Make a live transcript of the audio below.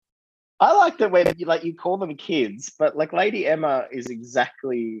I like that when you call them kids, but like Lady Emma is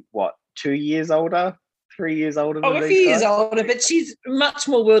exactly what, 2 years older, 3 years older Oh, than a few these years guys. older, but she's much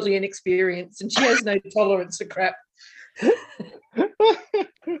more worldly and experienced, and she has no tolerance for crap. She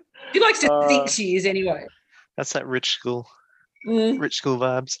likes to think she is anyway. That's that rich school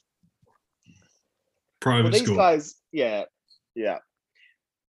vibes. Private these school. guys, yeah.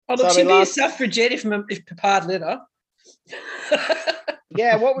 Oh, look, she'd be a suffragette if Papard let her.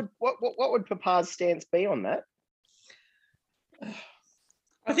 Yeah, what would Papa's stance be on that?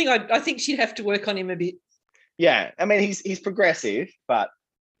 I think she'd have to work on him a bit. Yeah, I mean he's progressive, but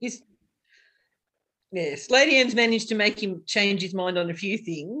yes, Lady M's managed to make him change his mind on a few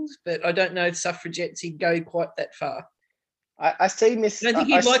things, but I don't know if suffragettes he'd go quite that far. I see Miss. I don't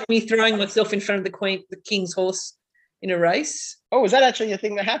think he'd like me throwing myself in front of the King's horse in a race. Oh, was that actually a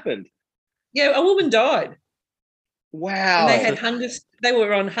thing that happened? Yeah, a woman died. Wow. And they had they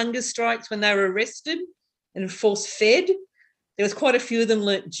were on hunger strikes when they were arrested and force fed. There was quite a few of them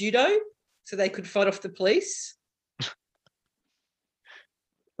learnt judo so they could fight off the police. A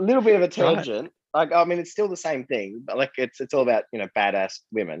little bit of a tangent. Right. I mean, it's still the same thing, but like it's all about, badass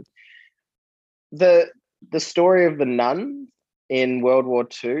women. The story of the nun in World War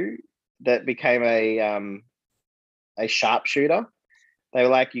II that became a sharpshooter. They were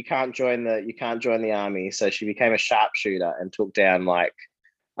like, you can't join the army. So she became a sharpshooter and took down like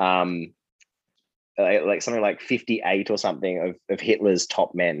something like 58 or something of Hitler's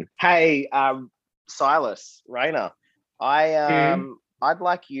top men. Hey, Silas Rayner, I'd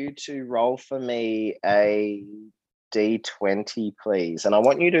like you to roll for me a D20, please. And I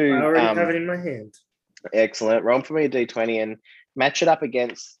want you to... I already have it in my hand. Excellent. Roll for me a D20 and match it up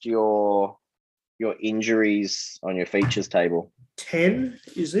against your injuries on your features table. 10,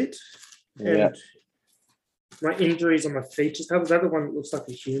 is it? Yeah. And my injuries on my features. How was that the one that looks like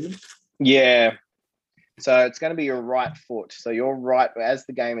a human? Yeah. So it's going to be your right foot. So your right, as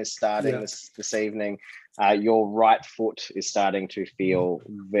the game is starting this evening, your right foot is starting to feel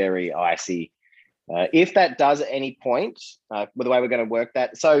very icy. If that does at any point, with the way we're going to work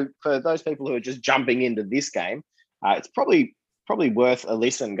that. So for those people who are just jumping into this game, it's probably worth a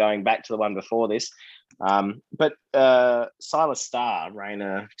listen going back to the one before this. But Silas Starr,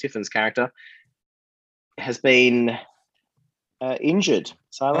 Rayner Tiffin's character, has been injured.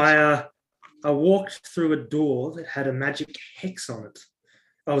 Silas? I walked through a door that had a magic hex on it.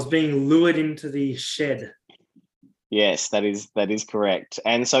 I was being lured into the shed. Yes, that is correct.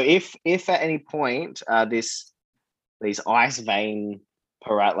 And so if at any point these ice vein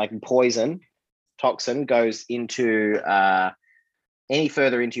poison toxin goes into any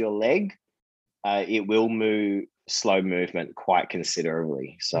further into your leg, it will move slow movement quite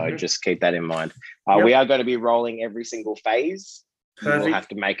considerably. So just keep that in mind. We are going to be rolling every single phase. Perfect. You will have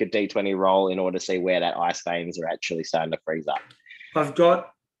to make a D20 roll in order to see where that ice veins are actually starting to freeze up. I've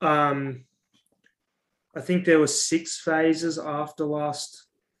got, I think there were 6 phases after last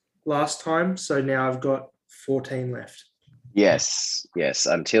time. So now I've got 14 left. Yes,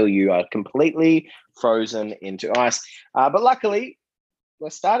 until you are completely frozen into ice. But luckily, we're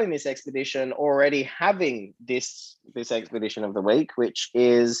starting this expedition already having this expedition of the week, which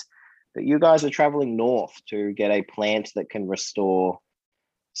is that you guys are traveling north to get a plant that can restore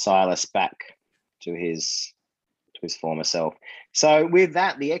Silas back to his former self. So with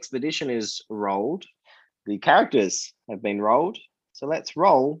that, the expedition is rolled. The characters have been rolled. So let's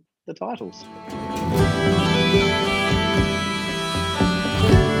roll the titles.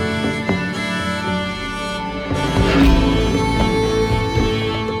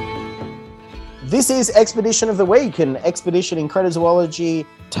 This is Expedition of the Week, an Expedition Incredizoology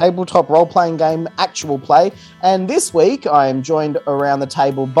tabletop role-playing game actual play. And this week, I am joined around the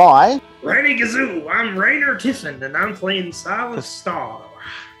table by... Randy Gazoo, I'm Rayner Tiffin, and I'm playing Silas Starr.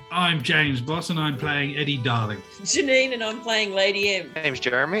 I'm James Boss, and I'm playing Eddie Darling. Janine, and I'm playing Lady M. My name's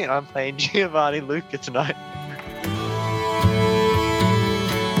Jeremy, and I'm playing Giovanni Luca tonight.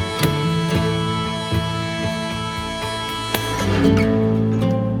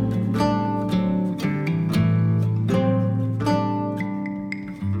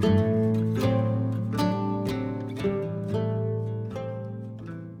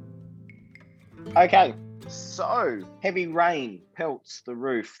 Okay, so heavy rain pelts the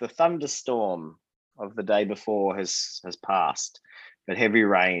roof. The thunderstorm of the day before has passed, but heavy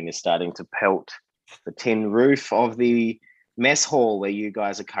rain is starting to pelt the tin roof of the mess hall where you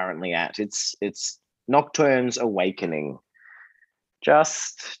guys are currently at. It's Nocturne's Awakening.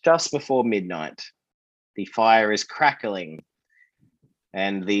 Just before midnight, the fire is crackling,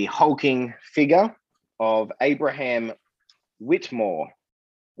 and the hulking figure of Abraham Whitmore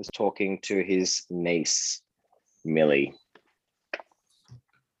was talking to his niece, Millie.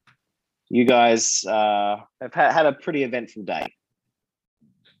 You guys have had a pretty eventful day.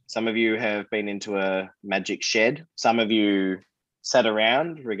 Some of you have been into a magic shed. Some of you sat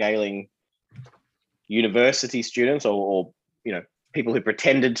around regaling university students or people who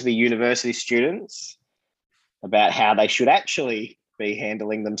pretended to be university students about how they should actually be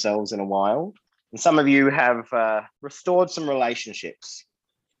handling themselves in a wild. And some of you have restored some relationships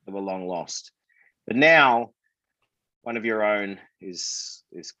that were long lost. But now one of your own is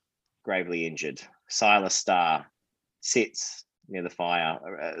gravely injured. Silas Starr sits near the fire.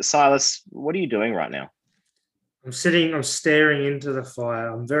 Silas, what are you doing right now? I'm staring into the fire.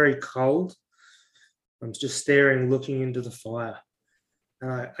 I'm very cold. I'm just staring, looking into the fire.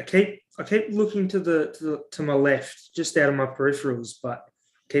 And I keep looking to my left, just out of my peripherals, but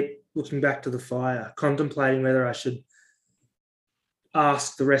keep looking back to the fire, contemplating whether I should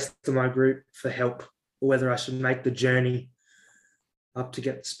ask the rest of my group for help or whether I should make the journey up to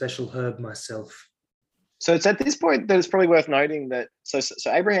get the special herb myself. So it's at this point that it's probably worth noting that so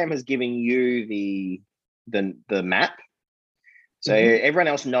Abraham has given you the map. So everyone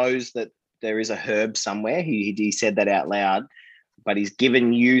else knows that there is a herb somewhere. He said that out loud, but he's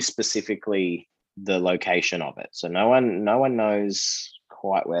given you specifically the location of it. So no one knows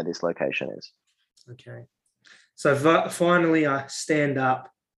quite where this location is. Okay. So finally I stand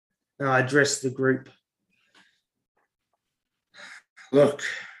up and I address the group. Look,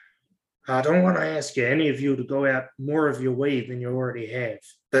 I don't want to ask any of you to go out more of your way than you already have,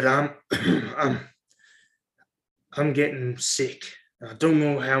 but I'm getting sick. I don't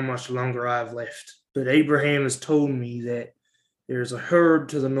know how much longer I have left, but Abraham has told me that there's a herd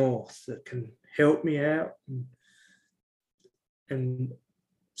to the north that can help me out and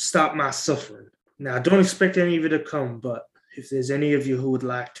stop my suffering. Now, I don't expect any of you to come, but if there's any of you who would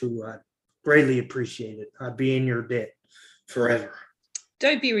like to, I'd greatly appreciate it. I'd be in your debt forever.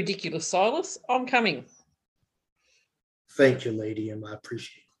 Don't be ridiculous, Silas. I'm coming. Thank you, lady, and I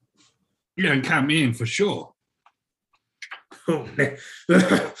appreciate it. Yeah, and count me in for sure. Oh,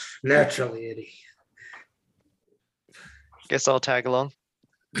 naturally, Eddie. Guess I'll tag along.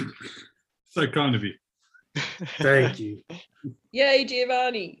 So kind of you. Thank you. Yay,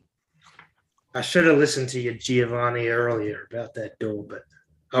 Giovanni. I should have listened to you, Giovanni, earlier about that door, but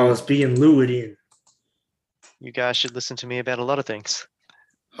I was being lured in. You guys should listen to me about a lot of things.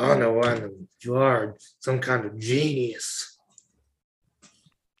 I know. You are some kind of genius.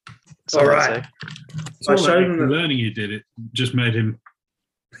 Some All would right. say. So I showed him the, learning you did it just made him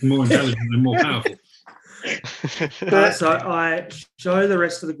more intelligent and more powerful. so I show the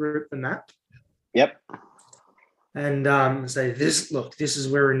rest of the group the map. Yep. And say, this is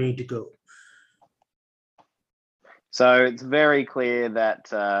where we need to go. So it's very clear that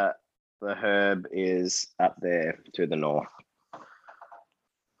the herb is up there to the north.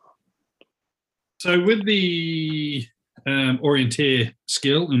 So with the orienteer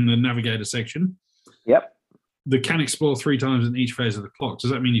skill in the navigator section, Yep. they can explore 3 times in each phase of the clock.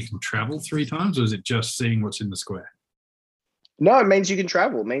 Does that mean you can travel 3 times, or is it just seeing what's in the square? No, it means you can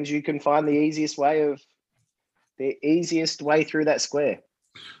travel. It means you can find the easiest way through that square.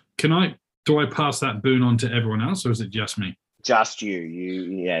 Do I pass that boon on to everyone else, or is it just me? Just you.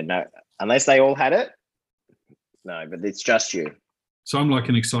 No. Unless they all had it. No, but it's just you. So I'm like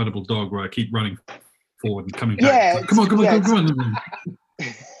an excitable dog where I keep running forward and coming back. Yeah, Like, come on.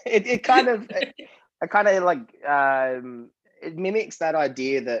 It kind of it mimics that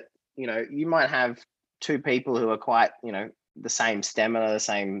idea that, you might have 2 people who are quite, the same stamina, the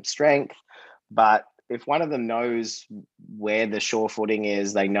same strength, but if one of them knows where the shore footing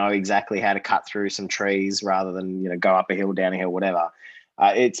is, they know exactly how to cut through some trees rather than, go up a hill, down a hill, whatever.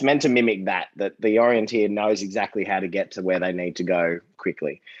 It's meant to mimic that the orienteer knows exactly how to get to where they need to go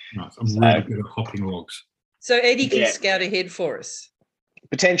quickly. Nice. I'm really good at hopping logs. So Eddie can scout ahead for us.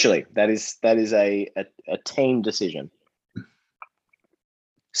 Potentially, that is a team decision.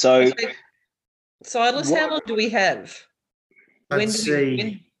 So, Silas, how long do we have? When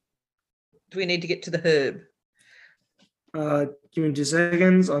see. Do we need to get to the herb? Give me 2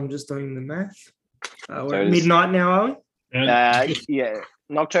 seconds. I'm just doing the math. We're at it's- midnight now, are we?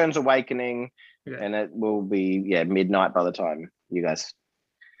 Nocturne's awakening, Okay. and it will be midnight by the time you guys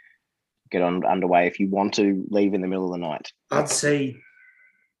get underway. If you want to leave in the middle of the night, I'd say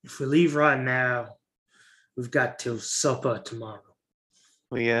if we leave right now, we've got till supper tomorrow.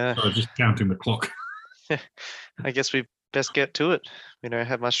 We Just counting the clock. I guess we best get to it. We don't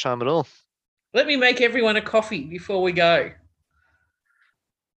have much time at all. Let me make everyone a coffee before we go.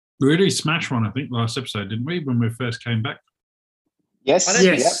 We really smashed one, I think, last episode, didn't we, when we first came back? Yes. I don't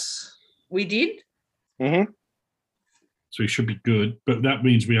think- Yes. We did. Yep. hmm So we should be good. But that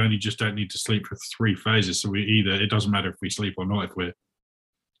means we only just don't need to sleep for 3 phases. So it doesn't matter if we sleep or not. It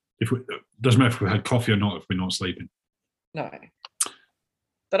doesn't matter if we had coffee or not if we're not sleeping. No.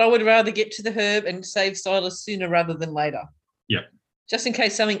 But I would rather get to the herb and save Silas sooner rather than later. Yep. Just in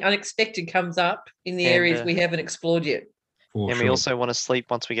case something unexpected comes up in the And, areas we haven't explored yet. For And sure. we also want to sleep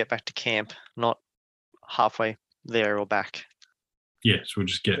once we get back to camp, not halfway there or back. Yeah, so we'll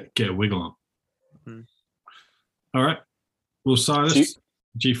just get a wiggle on. Hmm. All right. Well, Silas, Do you-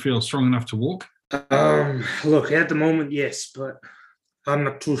 do you feel strong enough to walk? Look, at the moment, yes, but I'm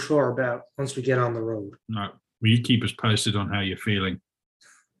not too sure about once we get on the road. No. Will you keep us posted on how you're feeling?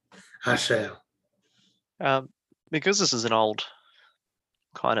 I shall. Because this is an old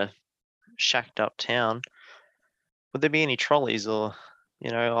kind of shacked up town, would there be any trolleys or,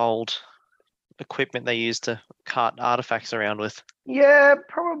 old equipment they use to cart artifacts around with? Yeah,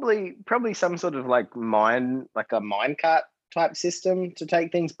 probably some sort of like a minecart type system to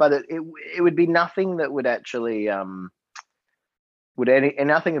take things, but it would be nothing that would actually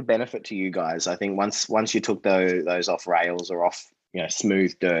nothing of benefit to you guys. I think once you took those off rails or off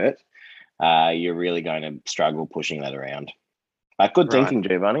smooth dirt, you're really going to struggle pushing that around. Good Right. thinking,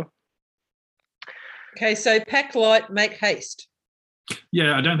 Giovanni. Okay, so pack light, make haste.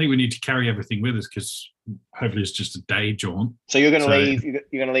 Yeah, I don't think we need to carry everything with us because hopefully it's just a day jaunt. So you're going to So- leave. You're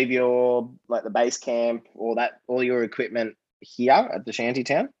going to leave your the base camp, all your equipment here at the shanty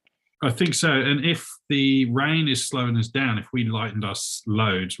town. I think so. And if the rain is slowing us down, if we lightened our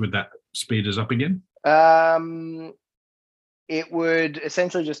loads, would that speed us up again? It would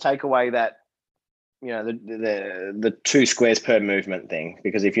essentially just take away that, the 2 squares per movement thing.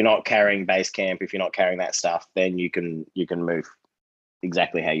 Because if you're not carrying base camp, if you're not carrying that stuff, then you can move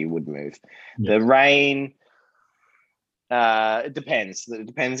exactly how you would move. Yeah. The rain, it depends. It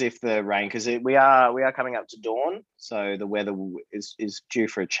depends if the rain, because we are coming up to dawn, so the weather is due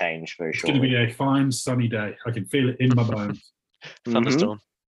for a change very It's going to shortly. be a fine sunny day. I can feel it in my bones. Thunderstorm.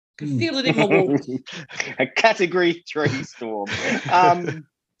 Can feel it in my walls. A category 3 storm.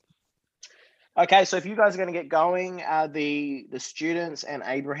 Okay, so if you guys are going to get going, the students and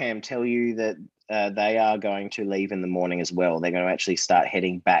Abraham tell you that they are going to leave in the morning as well. They're going to actually start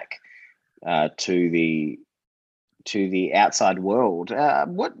heading back to the outside world.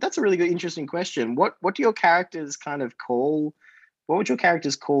 That's a really good, interesting question. What do your characters kind of call? What would your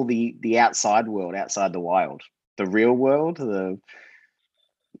characters call the outside world, outside the wild, the real world?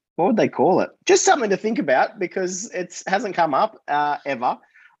 What would they call it? Just something to think about because it hasn't come up ever,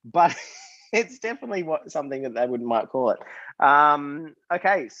 but it's definitely something that they might call it.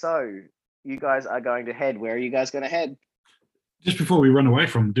 Okay, so you guys are going to head. Where are you guys going to head? Just before we run away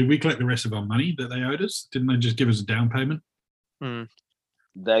from them, did we collect the rest of our money that they owed us? Didn't they just give us a down payment?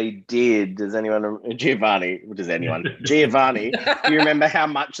 They did. Does anyone? Giovanni? Does anyone? Giovanni? Do you remember how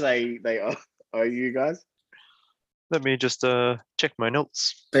much they owe you guys? Let me just check my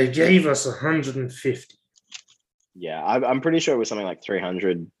notes. They gave us 150. Yeah, I'm pretty sure it was something like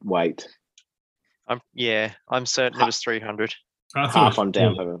 300 weight, I'm certain it was 300. I thought half it was on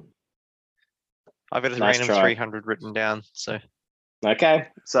down four. payment. I've got a Nice random try. 300 written down. So Okay,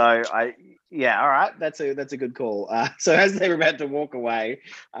 so all right, that's a good call. So as they were about to walk away,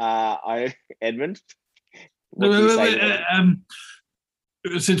 Edmund, what do you say to them?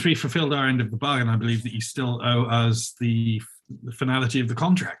 Since we fulfilled our end of the bargain, I believe that you still owe us the finality of the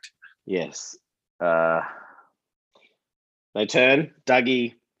contract. Yes. They turn.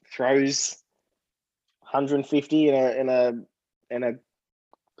 Dougie throws 150 in a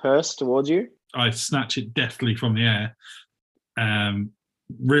purse towards you. I snatch it deftly from the air,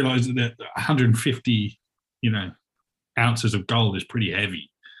 realize that 150, ounces of gold is pretty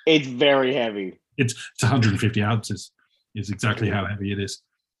heavy. It's very heavy. It's 150 ounces is exactly how heavy it is.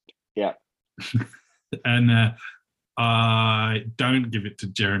 Yeah. And I don't give it to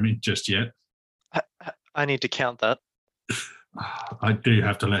Jeremy just yet. I need to count that. I do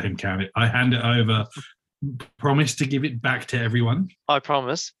have to let him count it. I hand it over, promise to give it back to everyone. I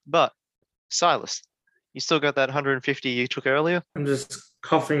promise. But Silas, you still got that 150 you took earlier? I'm just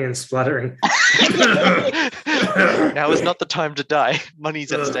coughing and spluttering. Now is not the time to die.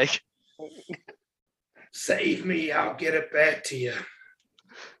 Money's at stake. Save me, I'll get it back to you.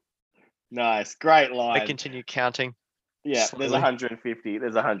 Nice, great I line. continue counting. Yeah, slowly. there's 150.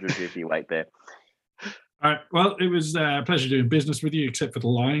 There's 150 weight there. All right. Well, it was a pleasure doing business with you, except for the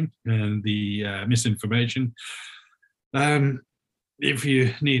lying and the misinformation. If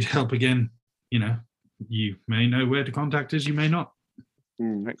you need help again, you may know where to contact us. You may not.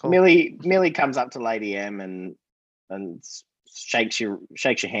 Right, cool. Millie comes up to Lady M and shakes your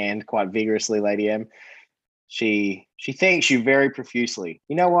hand quite vigorously, Lady M. She thanks you very profusely.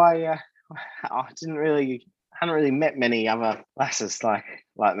 You know, I hadn't really met many other lasses like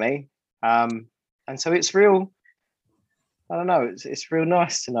me, and so it's real. I don't know. It's real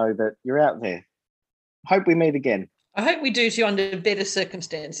nice to know that you're out there. Hope we meet again. I hope we do too under better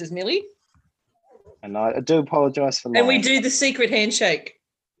circumstances, Millie. And I do apologise for lying. And we do the secret handshake.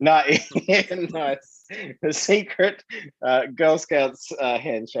 No, nice. The secret Girl Scouts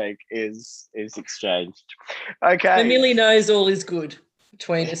handshake is exchanged. Okay. And Millie knows all is good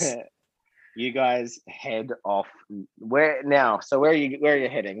between us. You guys head off. Where now? So where are you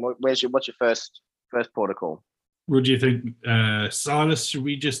heading? What's your first port of call? What do you think, Silas? Should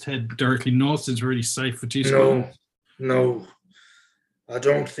we just head directly north? It's already safe for 2 squads. No, I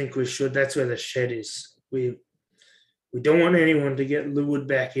don't think we should. That's where the shed is. We don't want anyone to get lured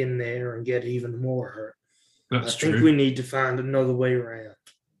back in there and get even more hurt. That's true. I think we need to find another way around.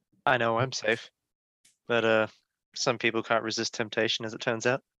 I know I'm safe, but some people can't resist temptation, as it turns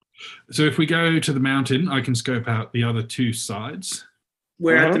out. So if we go to the mountain, I can scope out the other 2 sides.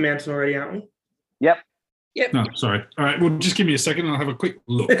 We're at the mountain already, aren't we? Yep. No, sorry. All right, well, just give me a second and I'll have a quick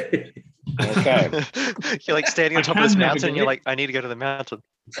look. Okay. You're like standing on top of this mountain and you're like, I need to go to the mountain.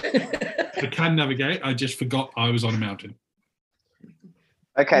 I can navigate. I just forgot I was on a mountain.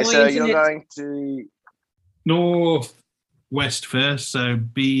 Okay, My so you're internet- going to Northwest first, so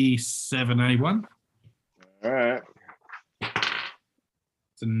B7A1. all right.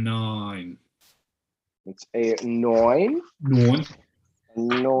 It's a 9. It's a 9. 9.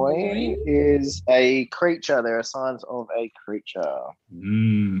 9 is a creature. There are signs of a creature.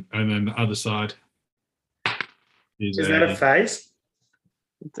 And then the other side is that a phase?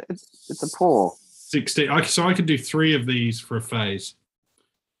 It's a paw. 16. So I could do 3 of these for a phase.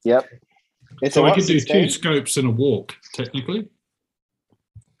 Yep. It's So a I could do 16? 2 scopes and a walk, technically.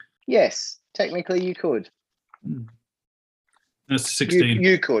 Yes, technically you could. That's 16.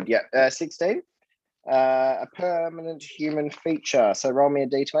 You could, yeah. 16. A permanent human feature. So roll me a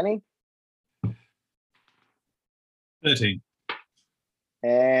d20 13.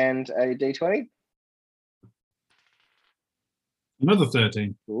 and a d20. Another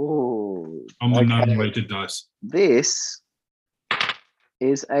 13 Ooh. on my okay. non-weighted dice. This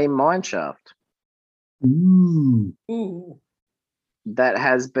is a mine shaft Ooh. Ooh. that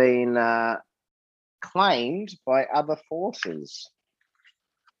has been claimed by other forces.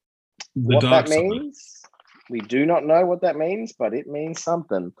 The What dark that side. means, we do not know what that means, but it means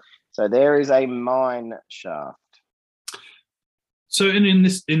something. So there is a mine shaft. So in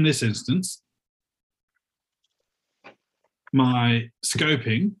this instance, my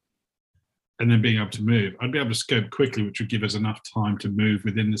scoping and then being able to move, I'd be able to scope quickly, which would give us enough time to move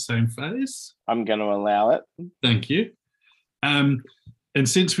within the same phase. I'm going to allow it. Thank you. And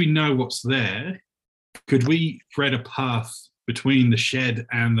since we know what's there, could we thread a path between the shed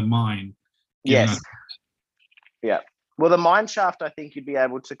and the mine? Yes. Yeah. Well, the mine shaft, I think you'd be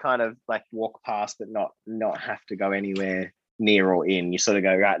able to kind of like walk past, but not have to go anywhere near or in. You sort of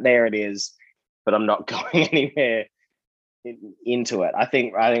go, right, there it is, but I'm not going anywhere into it. I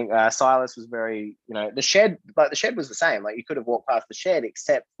think Silas was very, the shed was the same. Like you could have walked past the shed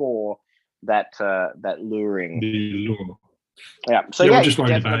except for that luring. The lure. Yeah. So yeah, yeah, we're just you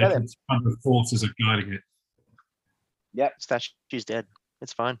worried definitely about go it. there. It's other forces are guiding it. Yep. Statue's dead.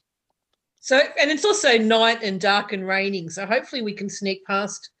 It's fine. So, and it's also night and dark and raining. So hopefully we can sneak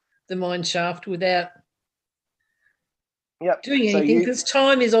past the mine shaft without Yep. doing So anything you- because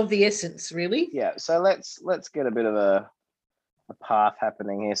time is of the essence, really. Yeah. So let's get a bit of a path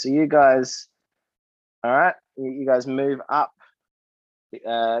happening here. So you guys, all right, you guys move up,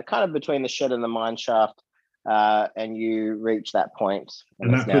 kind of between the shed and the mine shaft, and you reach that point.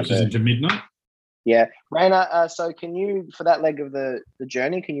 And it's that now puts us the- into midnight. Yeah, Raina. So can you, for that leg of the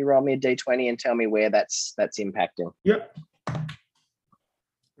journey, can you roll me a d20 and tell me where that's impacting? Yep.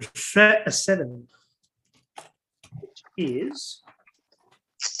 A 7 is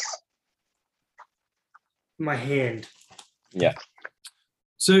my hand. Yeah.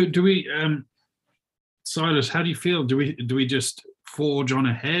 So do we, Silas, how do you feel? Do we just forge on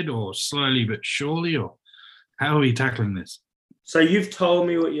ahead or slowly but surely, or how are we tackling this? So you've told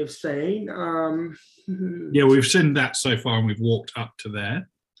me what you've seen. Yeah, we've seen that so far and we've walked up to there.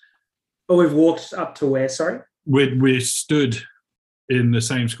 Oh, we've walked up to where? Sorry. We're stood in the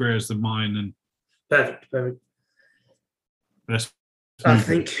same square as the mine, and Perfect. that's I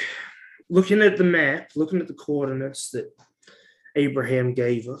think looking at the map, looking at the coordinates that Abraham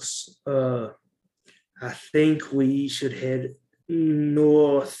gave us, I think we should head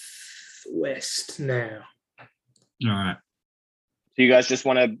northwest now. all right. Do you guys just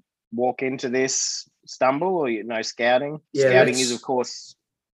want to walk into this stumble, or no scouting? Yeah, Scouting let's- is, of course.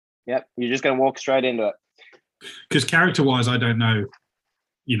 Yep, you're just going to walk straight into it. Because character-wise, I don't know,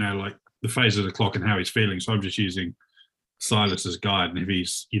 like the phase of the clock and how he's feeling. So I'm just using Silas as guide. And if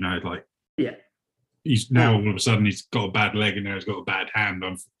he's, Yeah. he's now all of a sudden he's got a bad leg and now he's got a bad hand.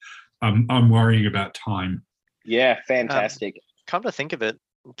 I'm worrying about time. Yeah, fantastic. Come to think of it,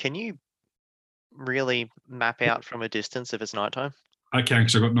 can you really map out from a distance if it's nighttime? I can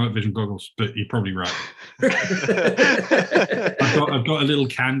because I've got night vision goggles, but you're probably right. I've got a little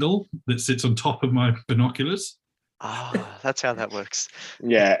candle that sits on top of my binoculars. Ah, that's how that works.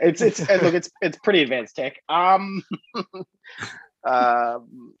 Yeah, it's it's pretty advanced tech.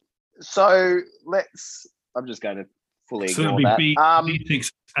 So let's. I'm just going to fully So that'll ignore be that.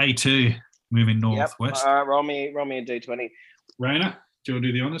 B6 A2 moving Yep. northwest. Roll me a d20. Raina, do you want to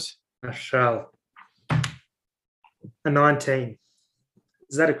do the honors? I shall. A 19.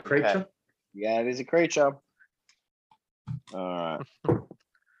 Is that a creature? Okay. Yeah, it is a creature. All right.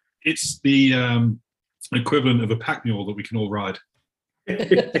 It's the equivalent of a pack mule that we can all ride. That's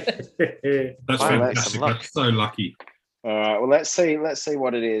Wow, fantastic. that's That's so lucky. All right. Well, let's see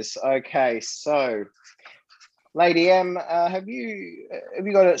what it is. Okay, so Lady M, have you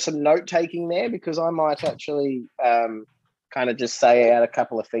got some note taking there? Because I might actually kind of just say out a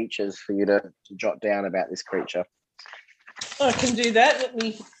couple of features for you to jot down about this creature. I can do that. Let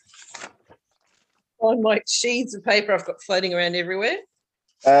me find my sheets of paper I've got floating around everywhere.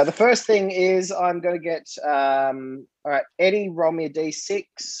 The first thing is I'm going to get, all right, Eddie, roll me a d6.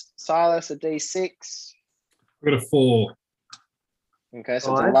 Silas, a d6. I've got a 4. Okay,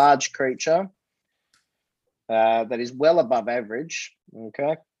 so it's a 5. large creature that is well above average.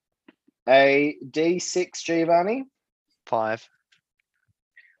 Okay. A d6, Giovanni. 5.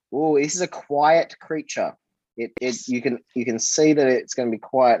 Oh, this is a quiet creature. You can see that it's going to be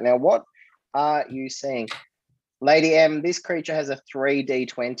quiet. Now, what are you seeing? Lady M, this creature has a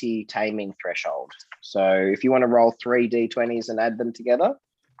 3d20 taming threshold. So if you want to roll 3d20s and add them together,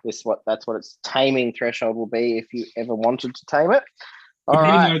 that's what its taming threshold will be if you ever wanted to tame it. All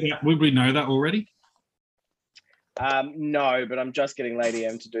right. Would we know that already? No, but I'm just getting Lady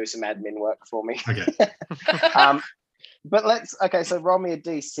M to do some admin work for me. Okay. But so roll me a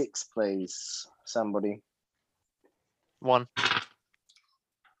d6, please, somebody. 1.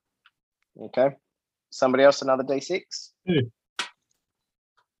 Okay. Somebody else, another d6? 2.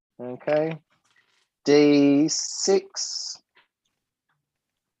 Okay. D6.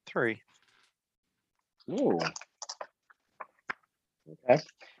 3. Ooh. Okay.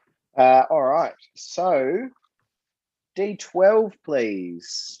 All right. So D12,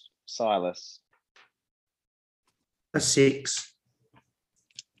 please, Silas. A 6.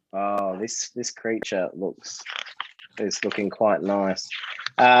 Oh, this creature is looking quite nice.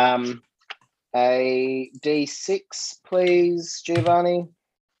 A D6, please, Giovanni.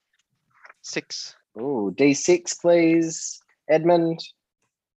 6. Ooh, D6, please, Edmund.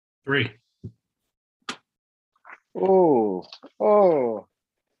 3. Oh,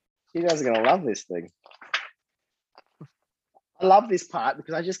 you guys are gonna love this thing. I love this part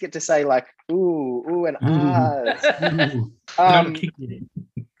because I just get to say like ooh and ahs. Ooh. Don't kick it.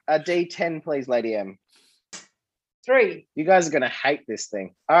 A D10, please, Lady M. 3. You guys are gonna hate this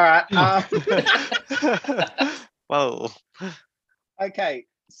thing. All right. Whoa. Okay,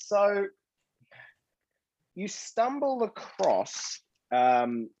 so you stumble across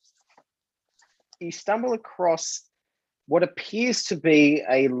what appears to be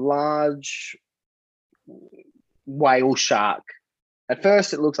a large whale shark. At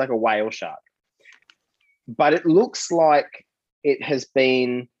first, it looks like a whale shark, but it looks like it has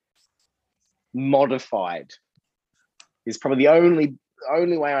been modified. Is probably the only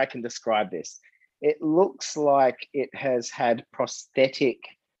way I can describe this. It looks like it has had prosthetic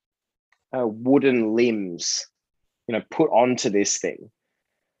wooden limbs, put onto this thing.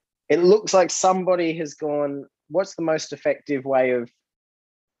 It looks like somebody has gone, what's the most effective way of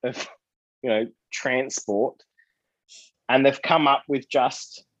transport? And they've come up with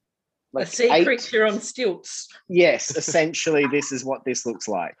just A sea creature on stilts. Yes, essentially, this is what this looks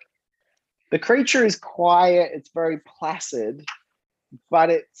like. The creature is quiet, it's very placid, but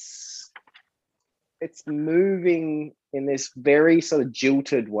it's moving in this very sort of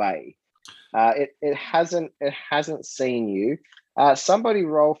jilted way. It hasn't seen you. Somebody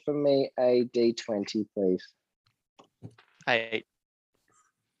roll for me a d20, please. 8.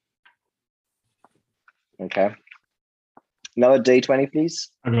 Okay. Another d20, please.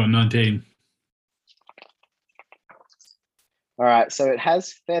 I got a 19. All right, so it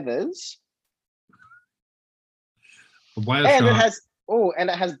has feathers. A whale And shark. it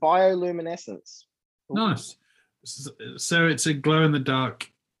has bioluminescence. Nice. So it's a glow in the dark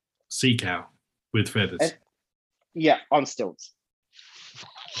sea cow with feathers. And- Yeah, on stilts.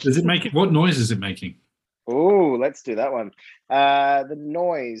 Does it make it? What noise is it making? Oh, let's do that one. The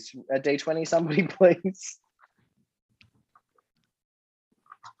noise, a D20, somebody, please.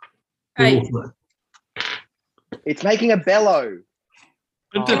 Hey, It's making a bellow.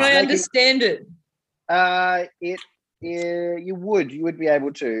 can I making- understand it? You would be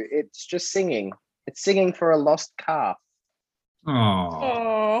able to. It's just singing. It's singing for a lost calf. Oh,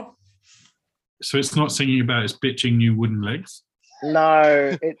 Oh, so it's not singing about its bitching new wooden legs.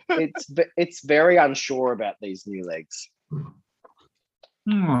 No, it's very unsure about these new legs.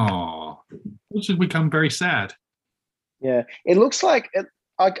 Oh, it should become very sad. Yeah, it looks like it.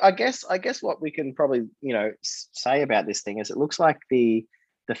 I guess what we can probably say about this thing is it looks like the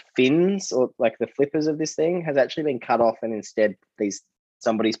fins or like the flippers of this thing has actually been cut off, and instead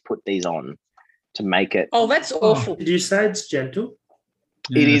somebody's put these on to make it. oh, that's awful. Did you say it's gentle?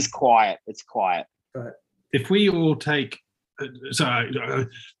 It Yeah. is quiet. It's quiet. If we all take, since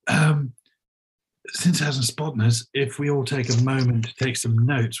it hasn't spotted us, if we all take a moment to take some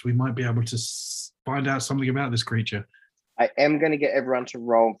notes, we might be able to find out something about this creature. I am going to get everyone to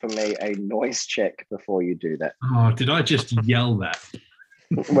roll for me a noise check before you do that. Oh, did I just yell that?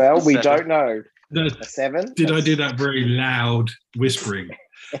 Well, we 7. don't know. Did A 7? I do that very loud whispering?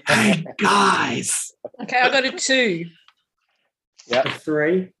 Hey guys! Okay, I got a 2. Yep. A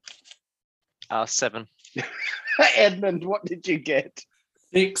 3. 7. Edmund, what did you get?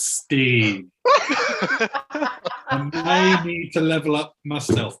 16. I may need to level up my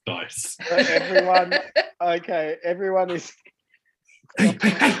stealth dice. Everyone, okay, everyone is.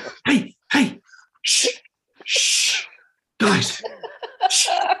 Hey! Shh! Shh! Guys! Shh.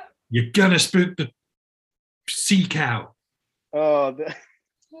 You're gonna spook the sea cow. Oh,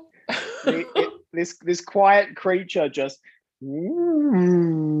 this quiet creature just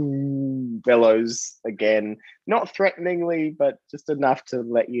bellows again, not threateningly, but just enough to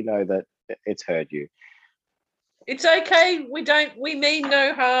let you know that it's heard you. It's okay. We mean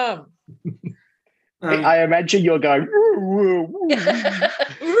no harm. I imagine you're going.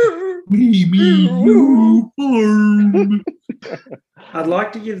 Me, no harm. I'd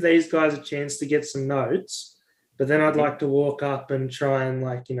like to give these guys a chance to get some notes, but then I'd like to walk up and try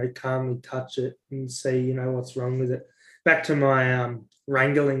and calmly touch it and see what's wrong with it. Back to my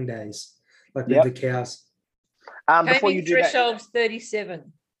wrangling days, with Yep. the cows. Before you Gaming do that, threshold's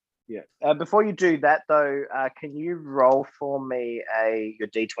 37. yeah. Before you do that, though, can you roll for me your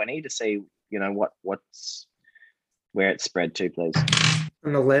D20 to see what's where it's spread to, please?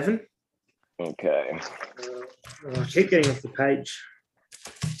 An 11. Okay. I keep getting off the page.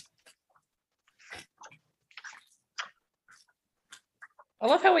 I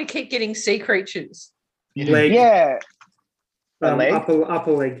love how we keep getting sea creatures. Leg. Yeah. A leg?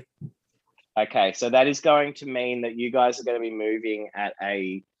 Upper leg. Okay, so that is going to mean that you guys are going to be moving at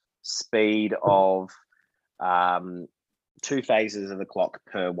a speed of 2 phases of the clock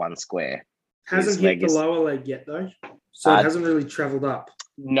per 1 square. Hasn't His hit the leg is- lower leg yet, though. So it hasn't really traveled up.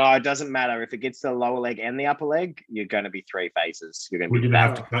 No, it doesn't matter. If it gets to the lower leg and the upper leg, you're going to be 3 phases. You're going to We're be gonna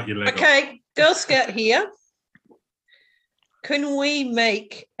have back. to cut your leg off. Okay, Girl Scout here. Can we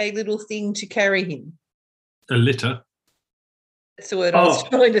make a little thing to carry him? A litter. That's the word I was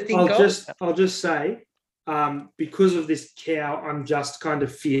trying to think I'll just say, because of this cow, I'm just kind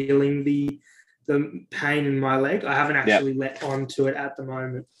of feeling the pain in my leg. I haven't actually let on to it at the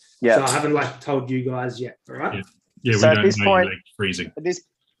moment. Yeah. So I haven't told you guys yet. All right. Yeah, So we at don't this know point- your leg's freezing. At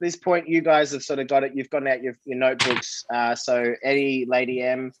this point, you guys have sort of got it. You've gotten out your notebooks. So Eddie, Lady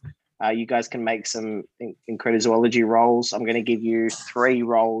M, you guys can make some incredizoology rolls. I'm going to give you 3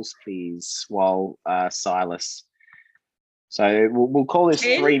 rolls, please, while Silas. So we'll call this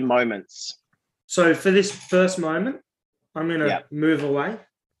 3 moments. So for this first moment, I'm going to Yeah. move away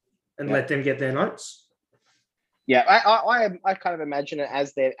and Yeah. let them get their notes. Yeah, I kind of imagine it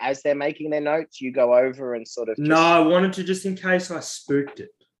as they're making their notes. You go over and sort of No, I wanted to just in case I spooked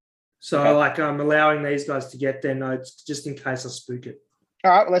it. So Okay. I'm allowing these guys to get their notes just in case I spook it.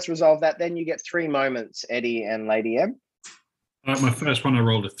 All right, well, let's resolve that. Then you get 3 moments, Eddie and Lady M. My first one, I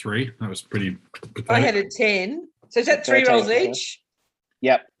rolled a 3. That was pretty pathetic. I had a 10. So is that 3 13, rolls yeah. each?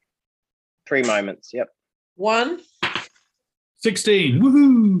 Yep. 3 moments. Yep. 1. 16.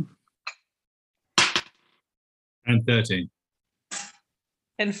 Woohoo! And 13.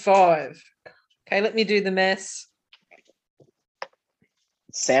 And 5. Okay, let me do the maths.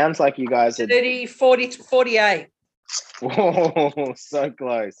 Sounds like you guys are 30, 40, 48. oh, so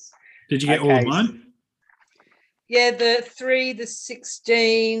close. Did you get all of Okay. mine? Yeah, the 3, the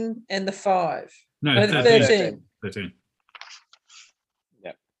 16, and the 5. No, No, the 13. 13. 13.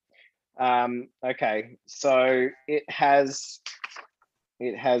 Okay, so it has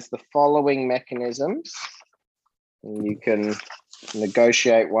the following mechanisms, and you can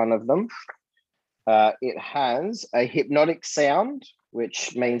negotiate one of them. It has a hypnotic sound,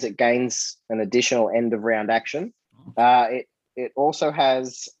 which means it gains an additional end of round action. It also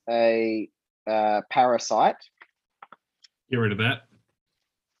has a parasite, Get rid of that.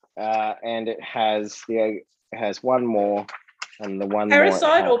 and it has one more, and the one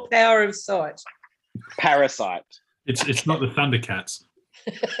Parasite more or power of sight? parasite. It's not the Thundercats.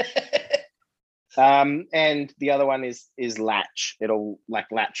 And the other one is latch. It'll like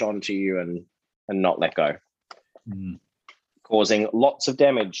latch onto you and not let go, Mm. causing lots of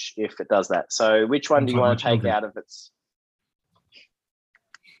damage if it does that. So which one do you want to take out of its?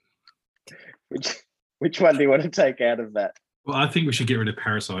 Which one do you want to take out of that? Well, I think we should get rid of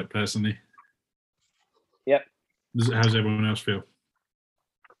Parasite personally. Yep. How's everyone else feel?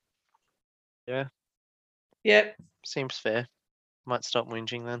 Yep. Seems fair. Might stop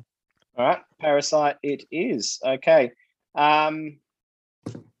whinging then. All right, parasite it is. Okay.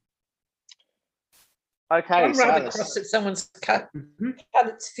 Okay, I'm running Silas. across that someone's cut Mhm.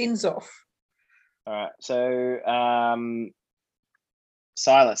 its fins off. All right, so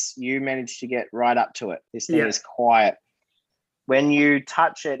Silas, you managed to get right up to it. This thing Yeah. is quiet. When you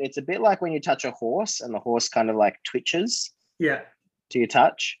touch it, it's a bit like when you touch a horse and the horse kind of like twitches Yeah. to your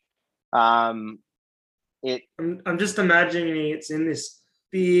touch. It I'm just imagining it's in this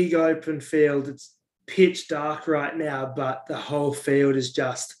big open field. It's pitch dark right now, but the whole field is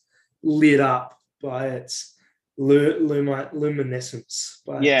just lit up by its luminescence,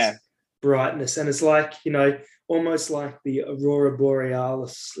 by Yeah. its brightness. And it's like, almost like the Aurora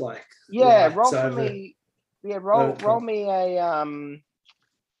Borealis, like yeah, lights roll for over me. Yeah, roll Okay. roll me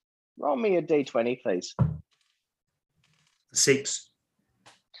a d20, please. the 6.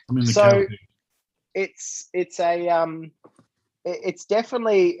 I'm in the So- cow. It's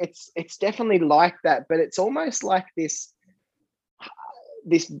definitely like that, but it's almost like this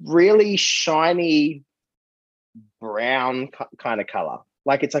really shiny brown kind of color.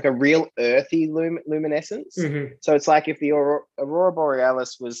 Like it's like a real earthy luminescence. Mhm. So it's like if the Aurora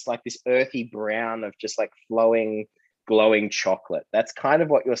Borealis was like this earthy brown of just like flowing, glowing chocolate. That's kind of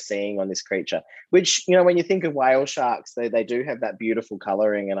what you're seeing on this creature, which, when you think of whale sharks, they do have that beautiful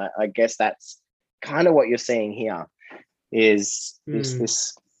coloring. And I guess that's kind of what you're seeing here is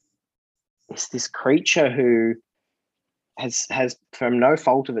this creature who has from no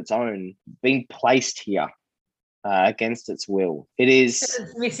fault of its own been placed here against its will. It's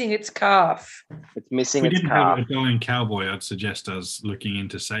missing its calf. It's If missing we its didn't calf. have a dying cowboy, I'd suggest us looking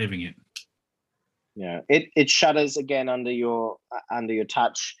into saving it. Yeah, it shudders again under your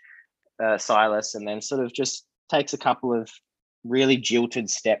touch, Silas, and then sort of just takes a couple of really jilted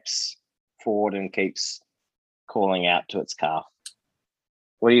steps forward and keeps calling out to its calf.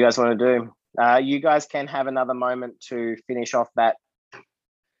 What do you guys want to do? You guys can have another moment to finish off that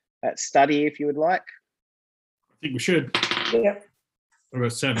study if you would like. I think we should. Yep. What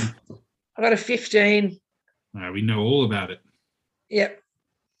about 7? I got a 15. We know all about it. Yep.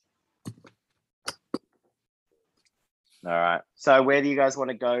 All right. So where do you guys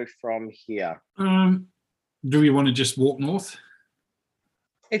want to go from here? Do we want to just walk north?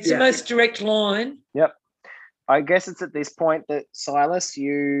 It's Yeah. the most direct line. I guess it's at this point that Silas,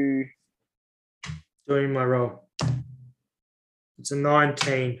 you Doing my roll. It's a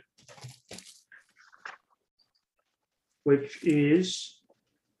 19, which is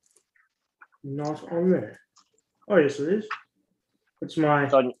not on there. Oh, yes, it is. It's my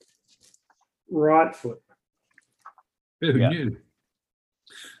it's on, right foot. Who Yeah. knew? Do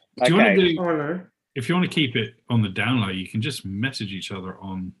you want okay. to do? Oh, no. If you want to keep it on the down low, you can just message each other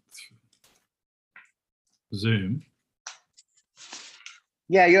on Zoom.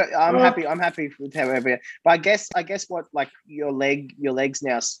 Yeah, I'm Oh. happy. I'm happy with however. But I guess what like your legs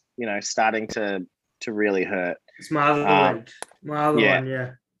now, starting to really hurt. It's my other Um, leg. My other yeah. one,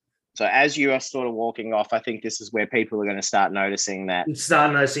 yeah. So as you are sort of walking off, I think this is where people are going to start noticing that. I'm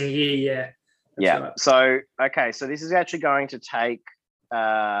starting noticing here, yeah. That's Yeah. right. So okay, so this is actually going to take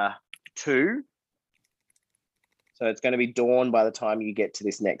 2. So it's going to be dawn by the time you get to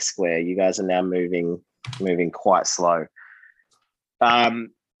this next square. You guys are now moving quite slow.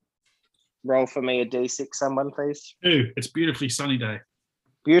 Roll for me a d6, someone, please. Ooh, it's a beautifully sunny day.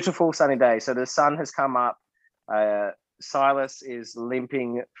 Beautiful sunny day. So the sun has come up. Silas is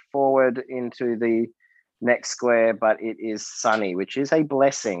limping forward into the next square, but it is sunny, which is a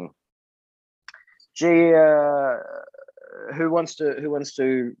blessing. Gee, who wants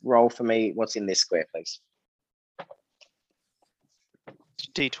to roll for me? What's in this square, please?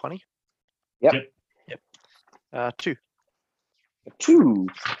 D20. Yep. Yep. 2.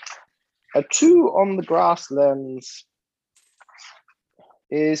 A 2 on the grasslands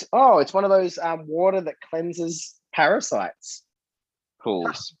is it's one of those water that cleanses parasites pools.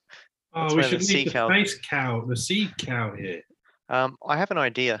 That's Oh, we where the should sea leave cow- the sea cow here. I have an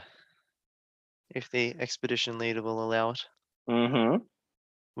idea. If the expedition leader will allow it. Mm-hmm.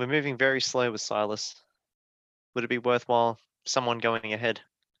 We're moving very slow with Silas. Would it be worthwhile someone going ahead?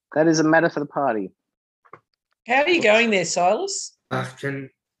 That is a matter for the party. How are you going there, Silas? I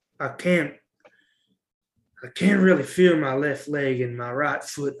can't really feel my left leg and my right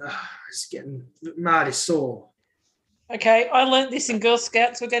foot. It's getting mighty sore. Okay, I learnt this in Girl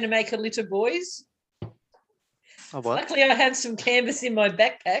Scouts. We're going to make a litter, boys. Oh, what? Luckily, I had some canvas in my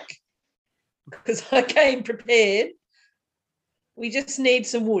backpack because I came prepared. We just need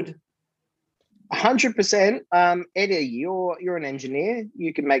some wood. 100%. Eddie, you're an engineer.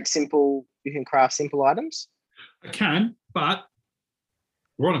 You can craft simple items. I can, but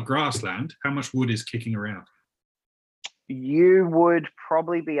we're on a grassland. How much wood is kicking around? You would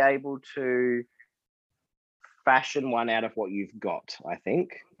probably be able to fashion one out of what you've got. I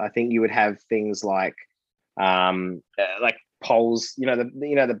think you would have things like poles.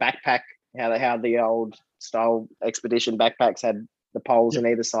 The backpack. How the old style expedition backpacks had the poles on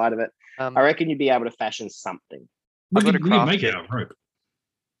either side of it. I reckon you'd be able to fashion something. I've got a We can craft make it kit. out of rope.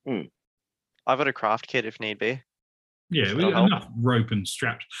 I've got a craft kit if need be. Yeah, we That'll got help. enough rope and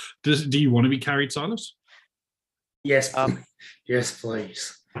straps. Do you want to be carried, Silas? Yes, Um, please. Yes,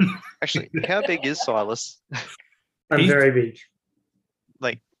 please. Actually, how big is Silas? I'm He's- very big.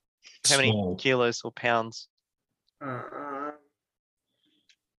 Like, how many Small. kilos or pounds?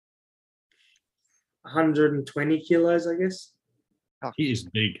 120 kilos, I guess. He is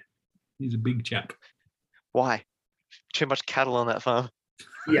big. He's a big chap. Why? Too much cattle on that farm.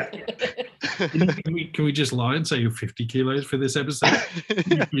 Yeah. Can we just lie and say you're 50 kilos for this episode?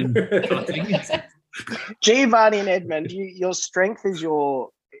 You've been cutting. Giovanni and Edmund, your strength is your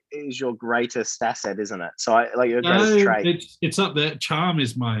greatest asset, isn't it? So your greatest No, trait. it's up there. Charm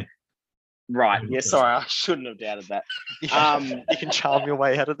is my. Right. Yeah. Sorry, I shouldn't have doubted that. Yeah, you can charm your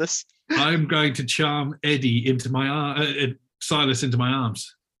way out of this. I'm going to charm Eddie into my Silas into my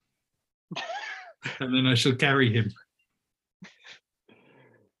arms, and then I shall carry him.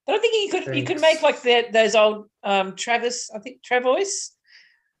 But I think you could make like those old Travois,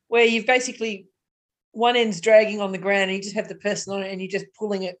 where you've basically one end's dragging on the ground and you just have the person on it and you're just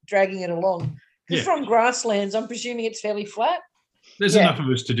dragging it along. Because Yeah. from grasslands, I'm presuming it's fairly flat. There's Yeah. enough of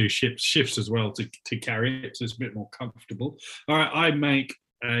us to do shifts as well to carry it, so it's a bit more comfortable. All right, I make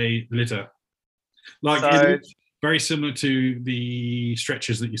a litter. Like So- it looks very similar to the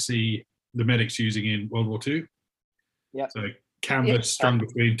stretchers that you see the medics using in World War II. Yeah. So canvas strung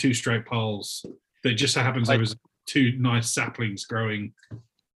between two straight poles. That just so happens there was two nice saplings growing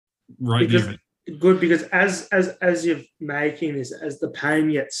right Because- near it. Good, because as you're making this, as the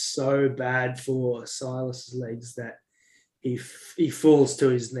pain gets so bad for Silas's legs that he falls to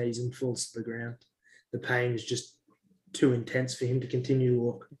his knees and falls to the ground. The pain is just too intense for him to continue to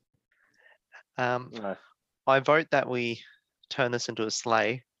walk. No. I vote that we turn this into a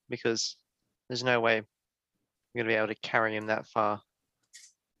sleigh because there's no way we're going to be able to carry him that far.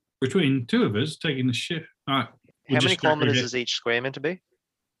 Between two of us taking the shift. All right. we'll How many just go kilometers ahead. is each square meant to be?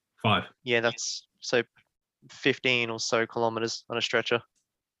 5. Yeah, that's so 15 or so kilometers on a stretcher.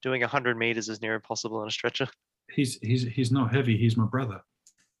 Doing 100 meters is near impossible on a stretcher. He's not heavy. He's my brother.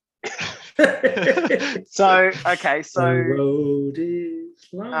 So okay, The so road is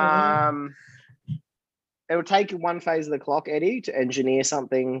long. it will take you one phase of the clock, Eddie, to engineer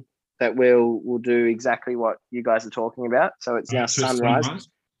something that will do exactly what you guys are talking about. So it's now So sunrise.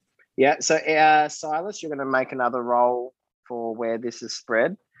 Yeah. So Silas, you're going to make another roll for where this is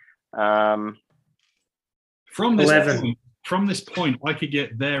spread. From this 11. point, I could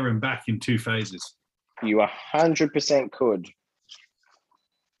get there and back in 2 phases. You 100% could.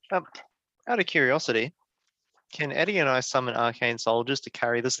 Out of curiosity, can Eddie and I summon arcane soldiers to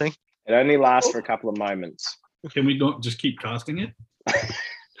carry this thing? It only lasts for a couple of moments. Can we not just keep casting it?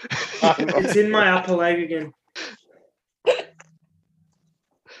 It's in my upper leg again.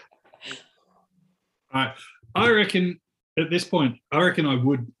 All right. I reckon at this point, I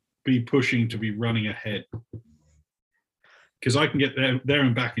would be pushing to be running ahead because I can get there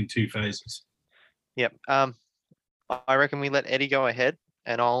and back in 2 phases. Yep. I reckon we let Eddie go ahead,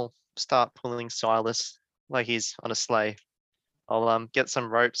 and I'll start pulling Silas like he's on a sleigh I'll get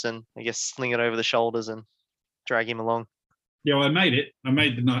some ropes and I guess sling it over the shoulders and drag him along. Yeah, well, I made it. I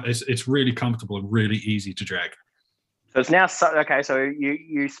made the nut. It's really comfortable and really easy to drag. So it's now okay. So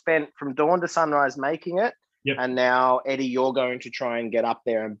you spent from dawn to sunrise making it, Yep. and now Eddie, you're going to try and get up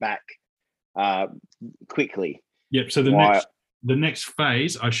there and back quickly. Yep. So the next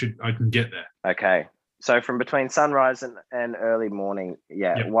phase, I can get there. Okay. So from between sunrise and early morning,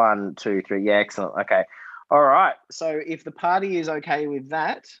 yeah, Yep. 1, 2, 3, yeah, excellent. Okay, all right. So if the party is okay with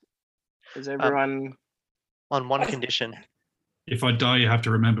that, is everyone On one condition. If I die, you have to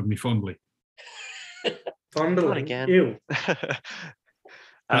remember me fondly. Fondling. again. Ew.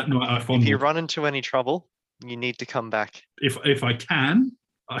 No, I If fondle. you run into any trouble, you need to come back. If I can,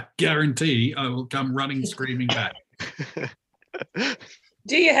 I guarantee I will come running, screaming back.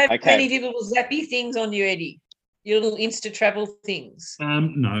 Do you have Okay. any little zappy things on you, Eddie? Your little Insta travel things.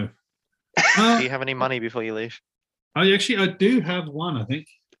 No. Do you have any money before you leave? I do have one. I think.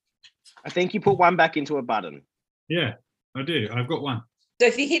 I think you put one back into a button. Yeah, I do. I've got one. So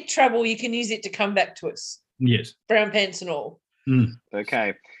if you hit trouble, you can use it to come back to us. Yes. Brown pants and all.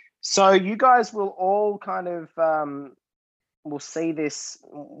 Okay. So you guys will all kind of will see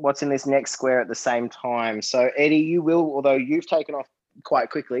what's in this next square at the same time. So Eddie, you will, although you've taken off quite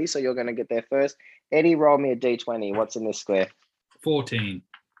quickly, so you're going to get there first. Eddie, roll me a d20. What's in this square? 14.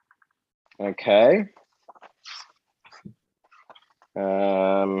 Okay.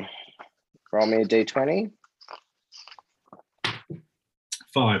 Roll me a d20.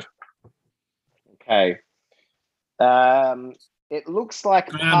 5. Okay. It looks like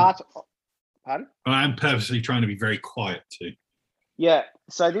part. Pardon? I am purposely trying to be very quiet too. Yeah.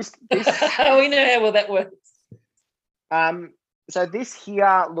 So this We know how well that works. so this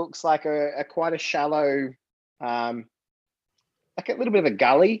here looks like a quite a shallow, like a little bit of a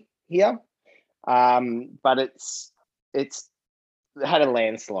gully here, but it's had a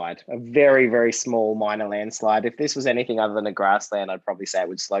landslide, a very, very small minor landslide. If this was anything other than a grassland, I'd probably say it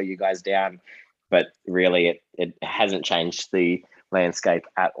would slow you guys down, but really it hasn't changed the landscape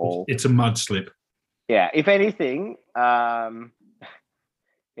at all. It's a mud slip. Yeah, if anything,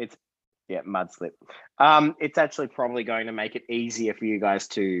 it's mud slip. It's actually probably going to make it easier for you guys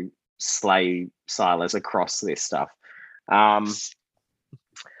to slay Silas across this stuff.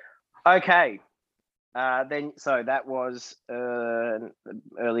 Okay. Then so that was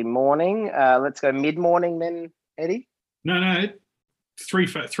early morning. Let's go mid-morning then, Eddie. No. Three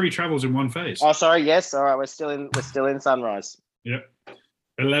travels in one phase. Oh, sorry. Yes. All right. We're still in sunrise. Yep.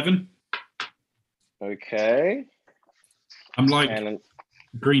 11. Okay. I'm like And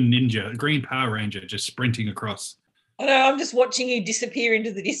Green Power Ranger, just sprinting across. I know, I'm just watching you disappear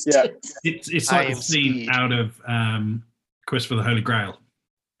into the distance. It's I like am a scene speed. out of Quest for the Holy Grail.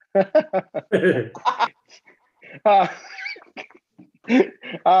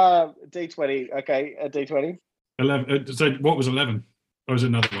 D20. Okay, a D20. 11. So what was 11? Or was it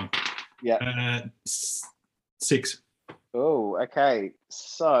another one? Yeah. 6. Oh, okay.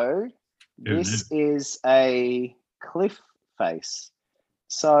 So this is a cliff face.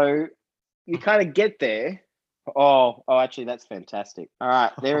 So you kind of get there. Oh, actually, that's fantastic. All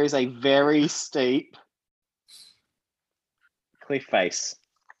right, there is a very steep cliff face.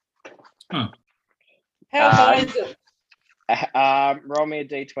 How high is it? Roll me a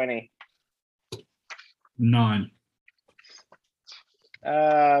d20. 9.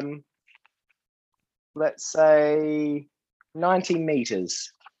 Let's say 90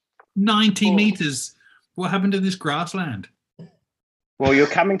 meters. 90 Oh. meters. What happened to this grassland? Well, you're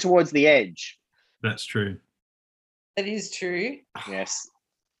coming towards the edge. That's true. That is true. Yes.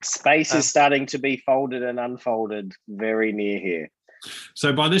 Space is starting to be folded and unfolded very near here.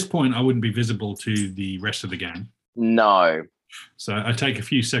 So by this point, I wouldn't be visible to the rest of the gang. No. So I take a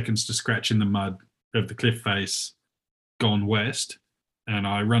few seconds to scratch in the mud of the cliff face gone west, and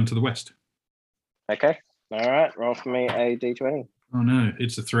I run to the west. Okay. All right. Roll for me a d20. Oh no,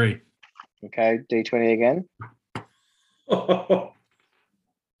 it's a 3. Okay. D20 again.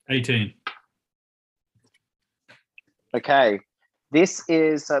 18. Okay. This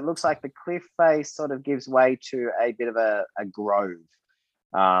is, so it looks like the cliff face sort of gives way to a bit of a grove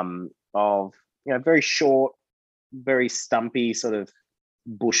of, very short, very stumpy sort of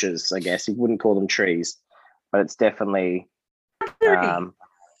bushes, I guess. You wouldn't call them trees, but it's definitely,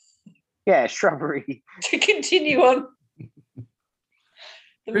 shrubbery. To continue on.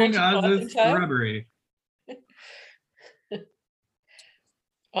 The Bring Monty us Python this tale. shrubbery.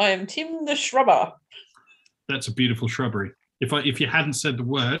 I am Tim the Shrubber. That's a beautiful shrubbery. If you hadn't said the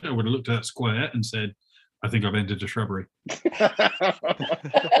word, I would have looked at that square and said, I think I've entered a shrubbery.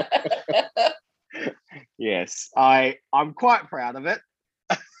 Yes, I'm quite proud of it.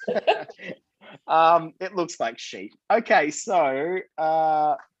 It looks like sheep. Okay, so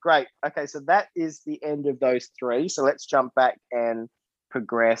great. Okay, so that is the end of those three. So let's jump back and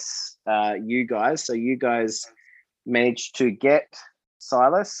progress you guys. So you guys managed to get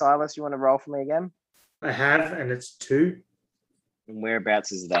Silas. Silas, you want to roll for me again? I have, and it's 2. And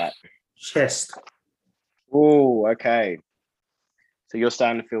whereabouts is that? Chest. Oh, okay. So you're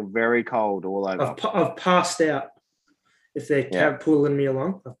starting to feel very cold all over. I've passed out. If they're cab pulling me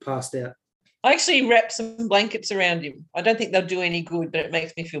along, I've passed out. I actually wrapped some blankets around him. I don't think they'll do any good, but it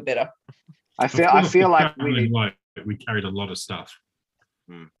makes me feel better. I feel like we carried a lot of stuff.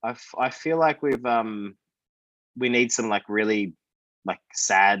 I feel like we need some like really like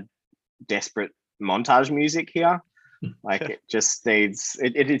sad, desperate montage music here. Like it just needs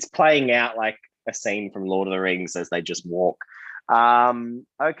it's playing out like a scene from Lord of the Rings as they just walk.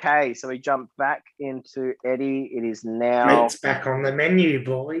 Okay, so we jump back into Eddie. It is now It's back on the menu,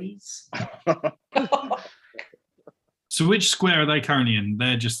 boys. So which square are they currently in?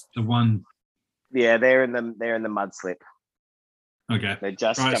 They're just the one. Yeah, they're in the mud slip. Okay. They're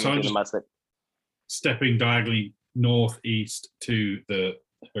just Right, coming through the mud slip. Stepping diagonally northeast to the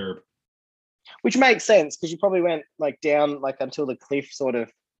herb. Which makes sense because you probably went like down like until the cliff sort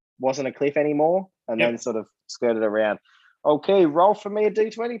of wasn't a cliff anymore and then sort of skirted around. Okay, roll for me a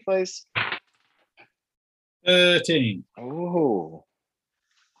D20, please. 13. Oh,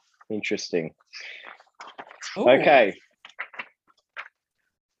 interesting. Ooh. Okay.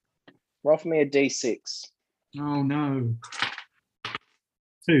 Roll for me a D6. Oh no.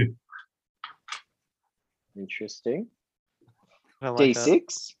 2. Interesting. I like that.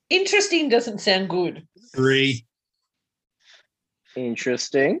 D6. Interesting doesn't sound good. 3.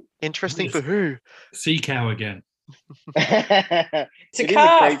 Interesting. Interesting for who? Sea cow again. It's a It is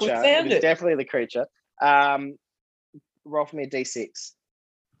calf. We creature. found It is it. definitely the creature. Roll for me a D6.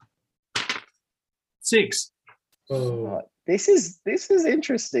 6. Oh, This is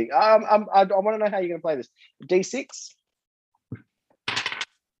interesting. I want to know how you're going to play this. D6,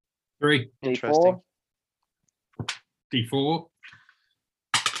 3. Interesting. D4, D4.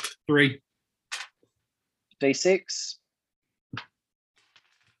 3. D6,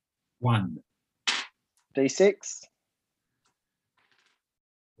 1. D6.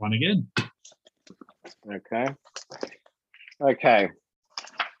 1 again. Okay. Okay.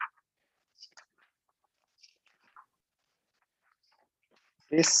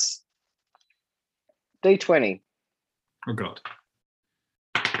 This D20. Oh God.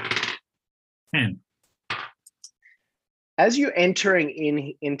 10. As you're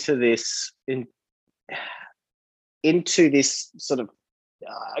entering into this sort of,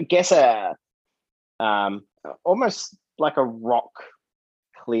 I guess almost like a rock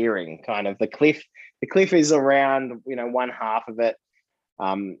clearing kind of. The cliff is around one half of it.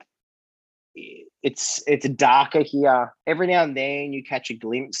 It's darker here. Every now and then you catch a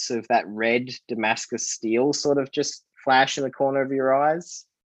glimpse of that red Damascus steel sort of just flash in the corner of your eyes.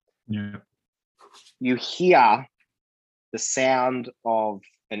 Yeah. You hear the sound of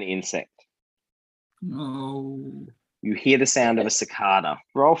an insect. Oh. You hear the sound of a cicada.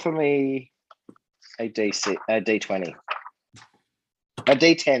 Roll for me a D20. A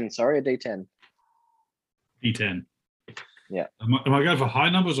D10, sorry, a D10. D10. Yeah. Am I going for high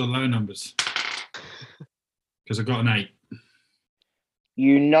numbers or low numbers? Because I got an 8.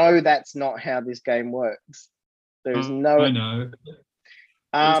 You know that's not how this game works. There's no. I know.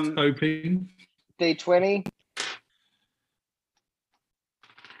 I was hoping. D20.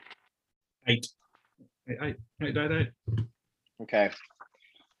 8. 8. Okay.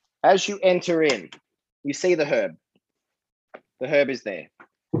 As you enter in, you see the herb. The herb is there.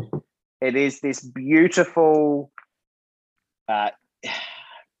 It is this beautiful,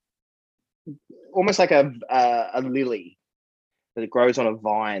 almost like a lily that grows on a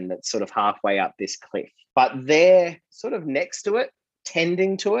vine that's sort of halfway up this cliff. But there, sort of next to it,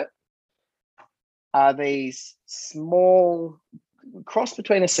 tending to it, are these small cross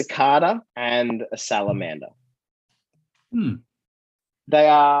between a cicada and a salamander.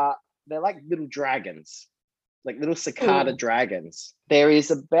 They're like little dragons, like little cicada dragons. There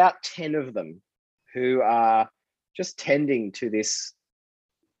is about 10 of them who are just tending to this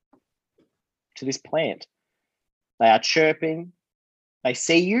plant. They are chirping. They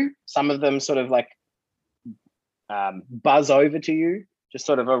see you. Some of them sort of like buzz over to you, just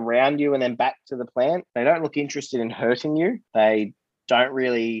sort of around you and then back to the plant. They don't look interested in hurting you. They don't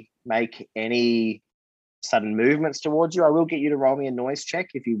really make any sudden movements towards you. I will get you to roll me a noise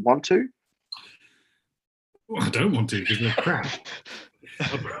check if you want to. Well, I don't want to because they're crap.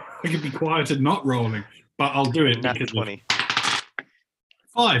 I could be quiet and not rolling, but I'll do it Nat because of 20.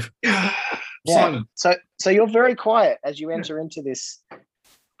 5. Yeah. Silent. So you're very quiet as you enter into this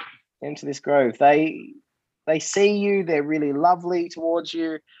grove. They see you. They're really lovely towards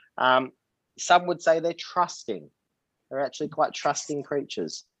you. Some would say they're trusting. They're actually quite trusting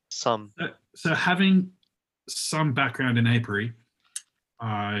creatures. Some. So having some background in apiary,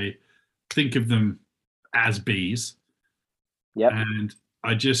 I think of them as bees. Yep. And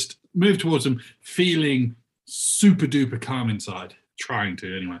I just move towards them, feeling super duper calm inside, trying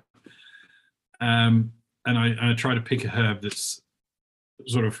to anyway. And I try to pick a herb that's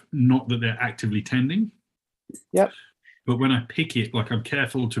sort of not that they're actively tending. Yep. But when I pick it, like I'm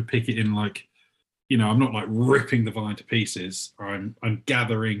careful to pick it in like, I'm not like ripping the vine to pieces. I'm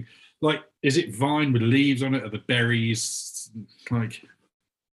gathering, like, is it vine with leaves on it? Are the berries like?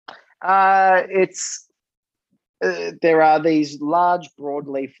 There are these large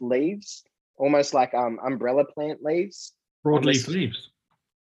broadleaf leaves, almost like umbrella plant leaves. Broadleaf leaves.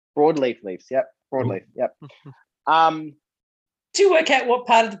 Broadleaf leaves. Yep. Broadleaf. Yep. To work out what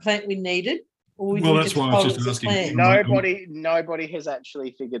part of the plant we needed. Or Well, that's why I was just asking. Nobody has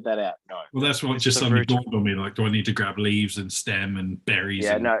actually figured that out. No. Well, that's why it just suddenly dawned on me. Like, do I need to grab leaves and stem and berries?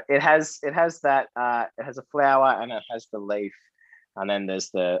 Yeah, no. It has that. It has a flower and it has the leaf, and then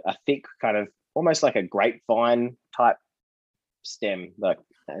there's a thick kind of almost like a grapevine type stem, like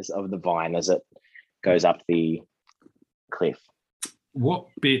as of the vine as it goes up the cliff. What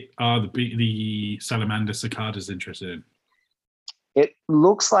bit are the salamander cicadas interested in? It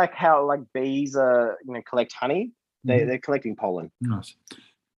looks like how like bees are, collect honey. They're collecting pollen. Nice.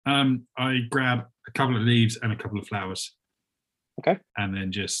 I grab a couple of leaves and a couple of flowers. Okay. And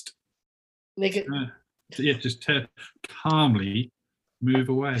then just just calmly move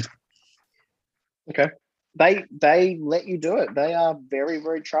away. Okay. They let you do it. They are very,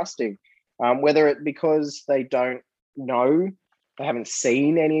 very trusting. Whether it because they don't know, they haven't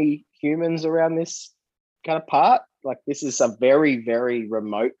seen any humans around this kind of part. Like this is a very, very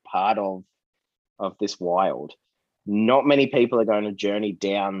remote part of this wild. Not many people are going to journey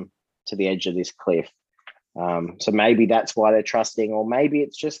down to the edge of this cliff. So maybe that's why they're trusting, or maybe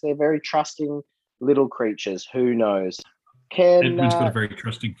it's just they're very trusting little creatures. Who knows? Edmund's got a very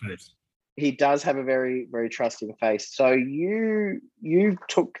trusting face. He does have a very, very trusting face. So you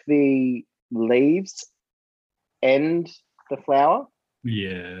took the leaves and the flower?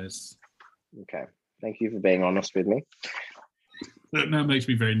 Yes. Okay. Thank you for being honest with me. That now makes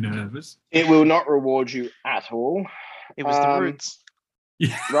me very nervous. It will not reward you at all. It was the roots.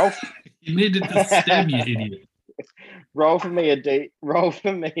 Yeah. Rolf, you needed the stem, you idiot. Roll for me a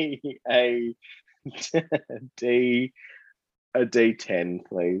D10,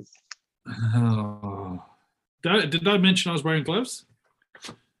 please. Oh. Did I mention I was wearing gloves?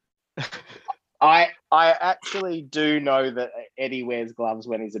 I actually do know that Eddie wears gloves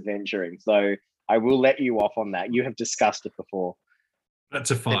when he's adventuring, so I will let you off on that. You have discussed it before. That's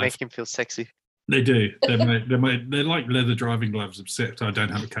a 5. They make him feel sexy. They do. They're like leather driving gloves, except I don't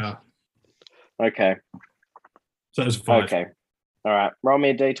have a car. Okay. So that's a 5. Okay. All right. Roll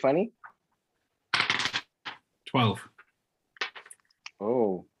me a D20. 12.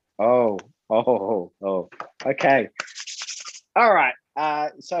 Oh. Okay. All right.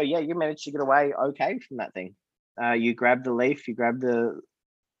 So yeah, you managed to get away okay from that thing. You grab the leaf, you grab the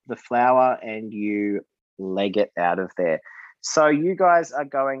flower, and you leg it out of there. So you guys are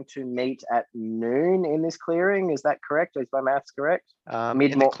going to meet at noon in this clearing. Is that correct? Is my maths correct?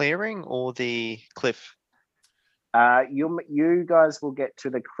 In the clearing or the cliff? You guys will get to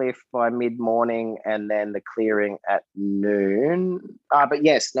the cliff by mid-morning, and then the clearing at noon. But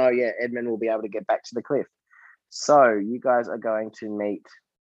yes, Edmund will be able to get back to the cliff. So you guys are going to meet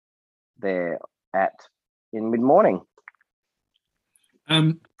there in mid-morning.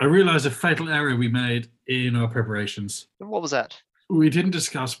 I realised a fatal error we made in our preparations. What was that? We didn't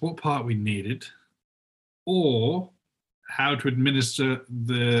discuss what part we needed or how to administer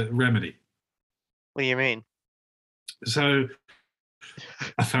the remedy. What do you mean? So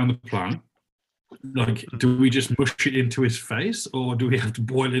I found the plant. Like, do we just mush it into his face, or do we have to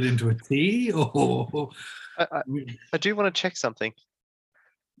boil it into a tea? Or I do want to check something.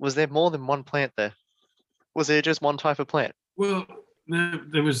 Was there more than one plant there? Was there just one type of plant? Well,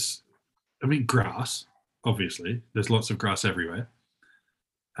 there was, grass, obviously. There's lots of grass everywhere.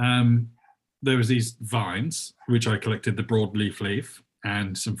 There was these vines, which I collected the broadleaf leaf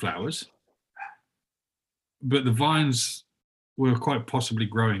and some flowers. But the vines were quite possibly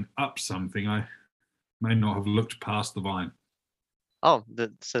growing up something. I may not have looked past the vine. Oh,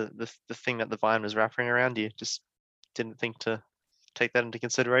 the thing that the vine was wrapping around you, just didn't think to take that into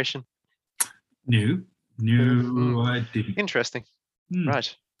consideration? No, No, I didn't. Interesting. Hmm.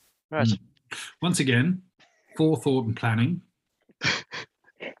 Right. Once again, forethought and planning.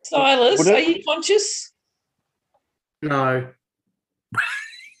 Silas, Would it- are you conscious? No.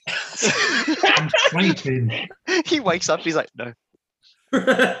 I'm sleeping. He wakes up. He's like, no.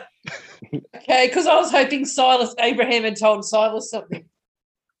 Okay, because I was hoping Abraham had told Silas something.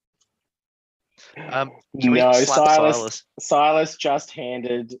 Can we No, slap Silas. Silas just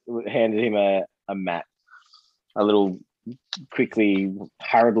handed him a map, a little quickly,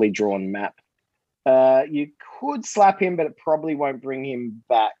 hurriedly drawn map. You could slap him, but it probably won't bring him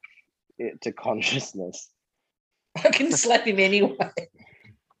back to consciousness. I can slap him anyway.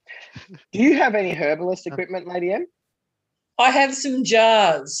 Do you have any herbalist equipment, Lady M? I have some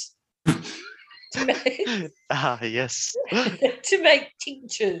jars to make, Yes. to make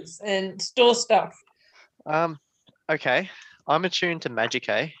tinctures and store stuff. Okay. I'm attuned to magic,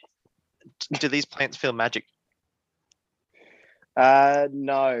 eh? Do these plants feel magic?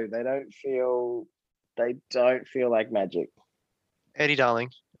 No, they don't feel like magic. Eddie,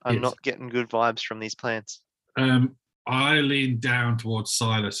 darling, I'm Yes. not getting good vibes from these plants. I lean down towards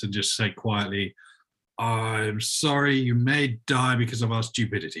Silas and just say quietly, I'm sorry, you may die because of our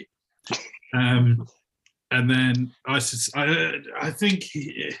stupidity. And then I think,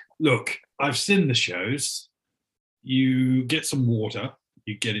 look, I've seen the shows. You get some water,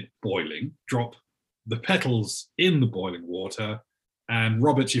 you get it boiling, drop the petals in the boiling water, and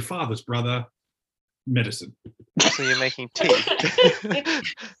Robert's your father's brother, medicine. So you're making tea.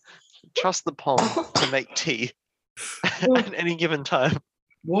 Trust the pond to make tea at any given time.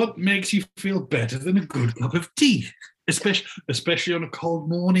 What makes you feel better than a good cup of tea? Especially on a cold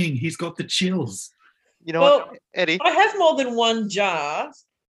morning. He's got the chills. You know Well, what, Eddie? I have more than one jar.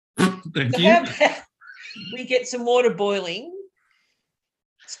 Thank So you. how about we get some water boiling,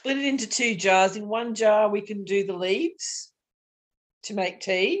 split it into 2 jars. In one jar, we can do the leaves to make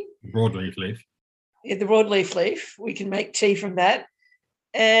tea. Broadleaf leaf. Yeah, the broadleaf leaf. We can make tea from that.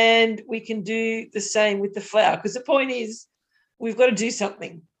 And we can do the same with the flower. Because the point is, we've got to do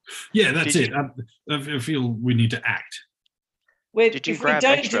something. Yeah, that's Did it. I feel we need to act. Did you If we grab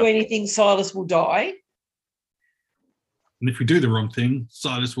don't extra? do anything, Silas will die. And if we do the wrong thing,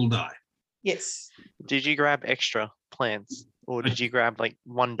 Silas will die. Yes. Did you grab extra plants, or did you grab like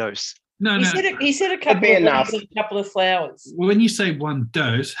 1 dose? No, He no. said a couple be of enough. leaves and a couple of flowers. When you say 1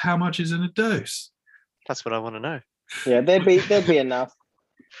 dose, how much is in a dose? That's what I want to know. Yeah, there'd be enough.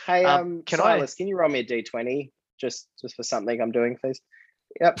 Hey, Can Silas, can you roll me a d20 just for something I'm doing, please?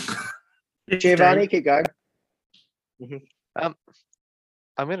 Yep. Giovanni, keep going. I'm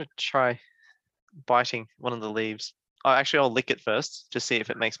gonna try biting one of the leaves. Oh, actually, I'll lick it first to see if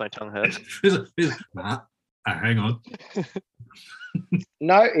it makes my tongue hurt. Hang on.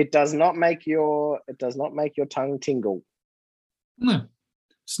 No, it does not make your tongue tingle. No.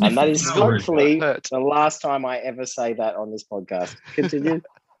 And that is Flower is hopefully Hurt. the last time I ever say that on this podcast. Continue.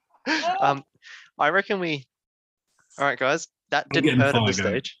 I reckon we. All right, guys. That I'm didn't getting hurt at fire this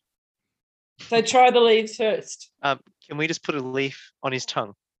going. stage. So try the leaves first. Can we just put a leaf on his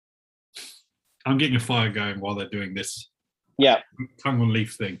tongue? I'm getting a fire going while they're doing this Yeah. tongue on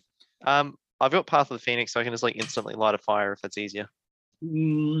leaf thing. I've got Path of the Phoenix, so I can just like instantly light a fire if that's easier.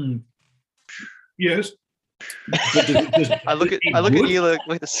 Mm, yes. I look at you like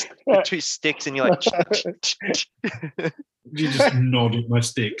with the 2 sticks, and you're like. You just nod at my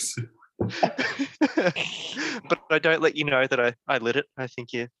sticks. But I don't let you know that I lit it. I think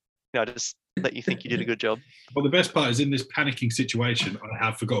I just let you think you did a good job. Well, the best part is in this panicking situation, I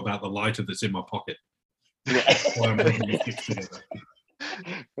have forgot about the lighter that's in my pocket. Yeah. While I'm putting the sticks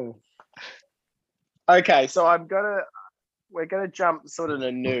together. Okay, so we're gonna jump sort of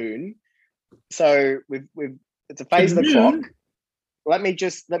to noon. So we've it's a phase of the clock. Noon? Let me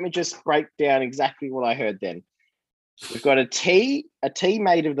just break down exactly what I heard then. We've got a tea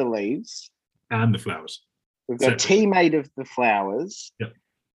made of the leaves. And the flowers. We've got Separate. tea made of the flowers. Yep.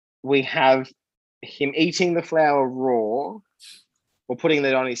 We have him eating the flower raw, or putting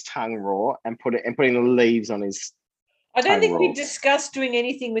it on his tongue raw, and putting the leaves on his. I don't think Tongue we roll. discussed doing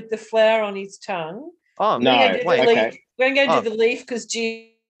anything with the flower on his tongue. Oh No. We're going to do the wait. Okay. leaf. We're going to Oh. do the leaf because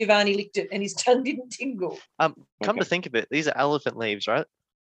Giovanni licked it and his tongue didn't tingle. Come Okay. to think of it, these are elephant leaves, right?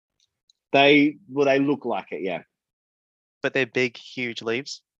 They look like it, yeah. But they're big, huge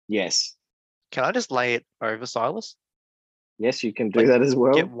leaves. Yes. Can I just lay it over Silas? Yes, you can do Like, that as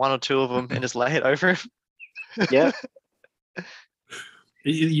well. Get 1 or 2 of them and just lay it over him. Yeah.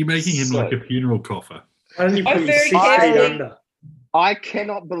 You're making him like a funeral coffer. Why don't you I'm put him very 6 feet carefully- under? I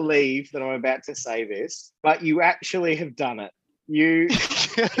cannot believe that I'm about to say this, but you actually have done it.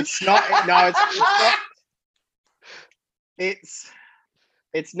 It's not It's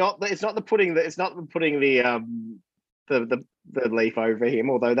not the putting the leaf over him,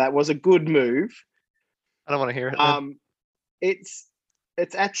 although that was a good move. I don't want to hear it. Then.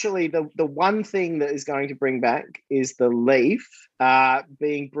 It's actually the one thing that is going to bring back is the leaf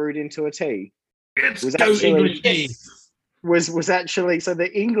being brewed into a tea. Let's go English tea. Was actually so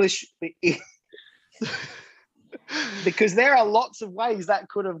the English because there are lots of ways that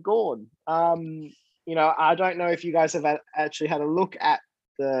could have gone. I don't know if you guys have actually had a look at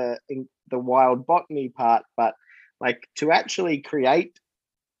the wild botany part, but like to actually create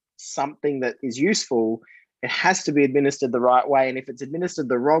something that is useful, it has to be administered the right way. And if it's administered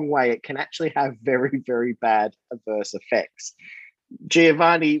the wrong way, it can actually have very, very bad adverse effects.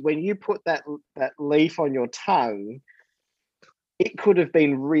 Giovanni, when you put that leaf on your tongue, it could have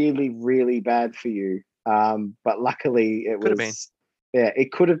been really, really bad for you. But luckily it could was. Yeah,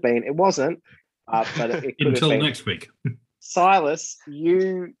 it could have been. It wasn't. But it could until have been. Next week. Silas,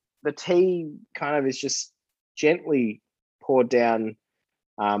 the tea kind of is just gently poured down,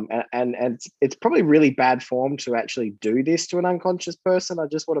 and it's probably really bad form to actually do this to an unconscious person. I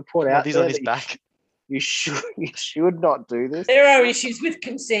just want to put out He's there on his that back. you should not do this. There are issues with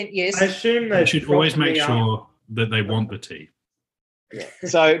consent, yes. I assume they You should always propped make me up. sure that they want the tea.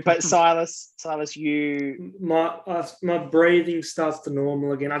 So, but Silas, you My breathing starts to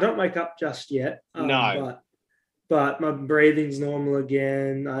normal again. I don't wake up just yet. No. But my breathing's normal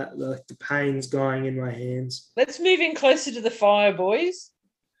again. The pain's going in my hands. Let's move in closer to the fire, boys.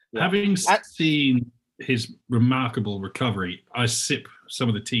 Yeah. Having seen his remarkable recovery, I sip some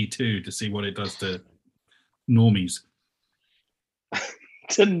of the tea too to see what it does to normies.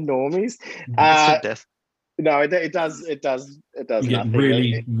 to normies. Instant death. No, it does. It does You get nothing.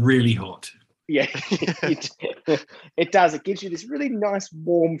 really, really hot. Yeah, it does. It gives you this really nice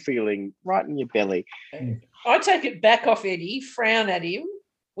warm feeling right in your belly. I take it back off Eddie, frown at him.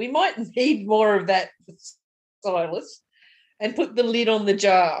 We might need more of that, Silas, and put the lid on the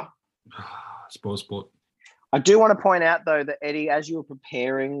jar. Sport. I do want to point out, though, that Eddie, as you were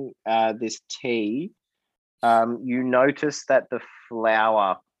preparing this tea, you noticed that the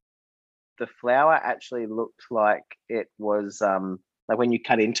flour actually looked like it was like when you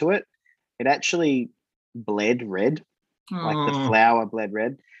cut into it, it actually bled red, like the flour bled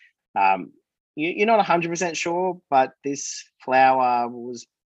red. You're not 100% sure, but this flour was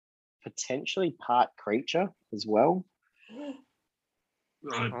potentially part creature as well.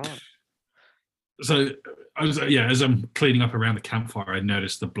 So, as I'm cleaning up around the campfire, I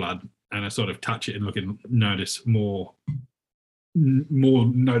notice the blood, and I sort of touch it and look and notice more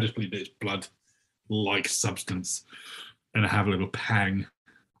noticeably there's blood-like substance, and I have a little pang.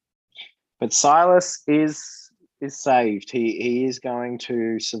 But Silas is saved. He is going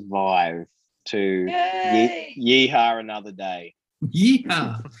to survive to yeehaw another day.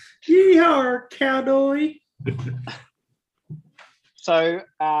 Yeehaw! Yeehaw, cowboy! So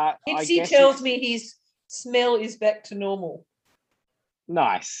Pixie tells me his smell is back to normal.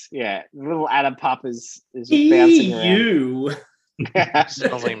 Nice, yeah. Little Adam Pup is just bouncing around. You.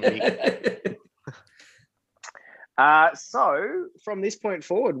 Smells like meat. So from this point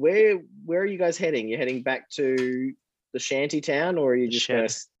forward, where are you guys heading? You're heading back to the shanty town, or are you just gonna...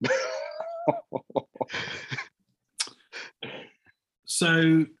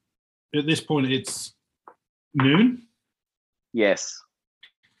 So at this point, it's noon Yes.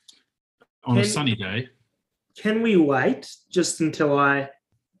 on a sunny day. Can we wait just until I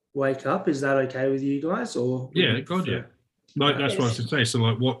wake up? Is that okay with you guys? Or Yeah, God, yeah. Like that's what I was going to say. So,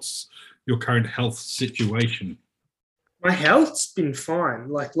 like, what's your current health situation? My health's been fine.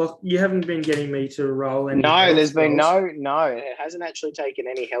 Like, look, you haven't been getting me to roll any. No, there's been rolls. no. It hasn't actually taken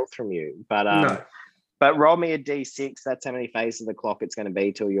any health from you. But No. But roll me a d6. That's how many phases of the clock it's going to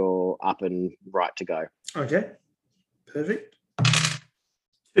be till you're up and right to go. Okay. Perfect.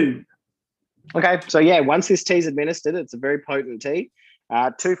 2. Okay, so yeah, once this tea's administered, it's a very potent tea.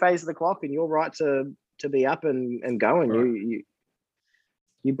 2 phases of the clock, and you're right to be up and going. Right.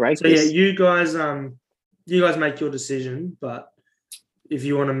 You break So this. yeah, you guys make your decision. But if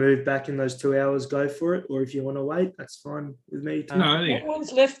you want to move back in those 2 hours, go for it. Or if you want to wait, that's fine with me too. No, I think What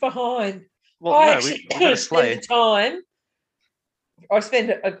one's left behind? Well, I no, actually we got to spend slay. the time. I spend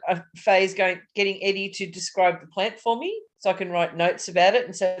a phase getting Eddie to describe the plant for me, so I can write notes about it,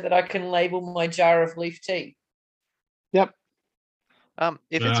 and so that I can label my jar of leaf tea. Yep. If I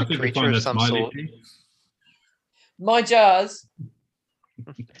it's a think we creature find of that's some my sort, lead. My jars.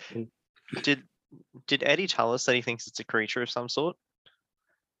 did Eddie tell us that he thinks it's a creature of some sort?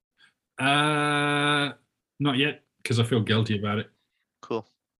 Not yet, because I feel guilty about it. Cool.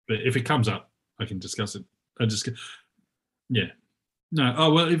 But if it comes up, I can discuss it. No.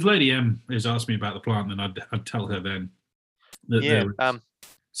 Oh well, if Lady M has asked me about the plant, then I'd tell her then that Yeah. there were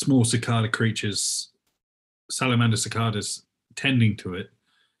small cicada creatures, salamander cicadas, tending to it.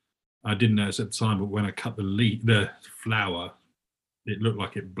 I didn't notice at the time, but when I cut the flower, it looked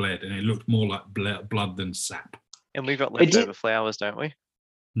like it bled, and it looked more like blood than sap. And we've got It did- leftover flowers, don't we?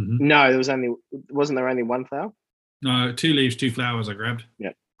 Mhm. No, wasn't there only one flower? No, 2 leaves, 2 flowers. I grabbed.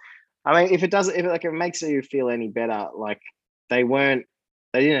 I mean, if it makes you feel any better, like they didn't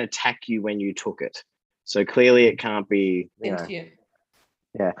attack you when you took it, so clearly it can't be, Sentient.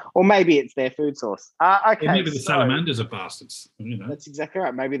 yeah, or maybe it's their food source. Okay, Or maybe the so salamanders are bastards. You know, that's exactly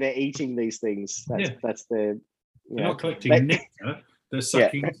right. Maybe they're eating these things. That's their. they're not collecting they- nectar; they're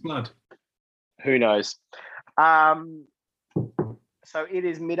sucking its blood. Who knows? So it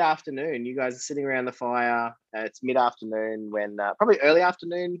is mid-afternoon. You guys are sitting around the fire. It's mid-afternoon when probably early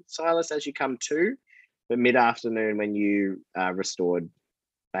afternoon, Silas, as you come to, but mid-afternoon when you restored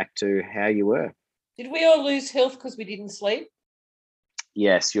back to how you were. Did we all lose health because we didn't sleep?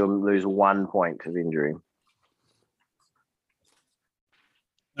 Yes, you'll lose 1 point of injury.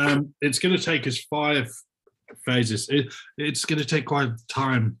 It's going to take us 5 phases. It's going to take quite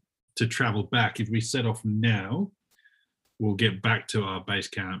time to travel back. If we set off now, we'll get back to our base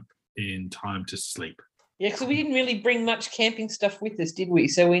camp in time to sleep. Yeah, because we didn't really bring much camping stuff with us, did we?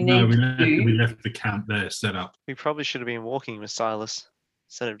 So we need No, to. we left the camp there set up. We probably should have been walking with Silas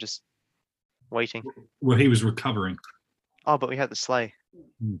instead of just waiting. Well, he was recovering. Oh, but we had the sleigh.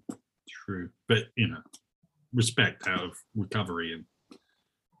 True, but respect out of recovery and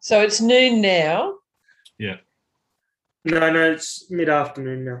So it's noon now. No, it's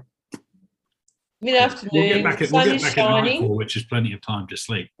mid-afternoon now. Mid-afternoon. we'll get back sun is at shining. nightfall, which is plenty of time to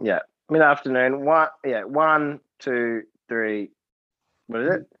sleep. Yeah, mid-afternoon. 1, 2, 3. What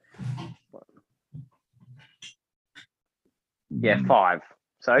is it? Yeah, 5.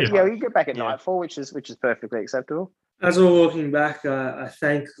 So Yeah. you get back at Yeah. nightfall, which is perfectly acceptable. As we're walking back, I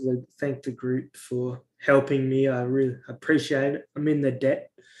thank the group for helping me. I really appreciate it. I'm in the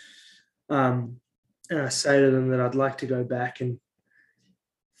debt. And I say to them that I'd like to go back and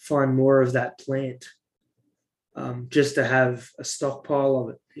find more of that plant, just to have a stockpile of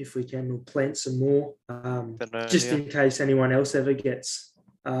it if we can. We'll plant some more, just in case anyone else ever gets.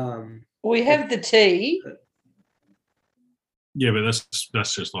 We have the tea. Yeah, but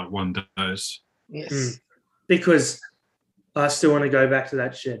that's just like one dose. Yes. Because I still want to go back to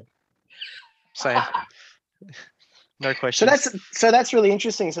that shed. Same. No So question. that's really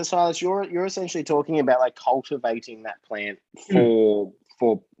interesting. So Silas, you're essentially talking about like cultivating that plant for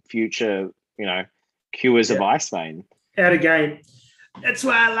future, cures of ice vein. Out of game. That's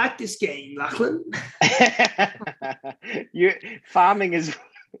why I like this game, Lachlan. You're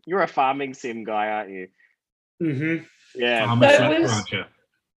a farming sim guy, aren't you? Mm-hmm. Yeah. I'm a So flat it was- brancher.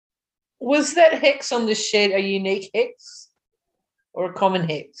 Was that hex on the shed a unique hex or a common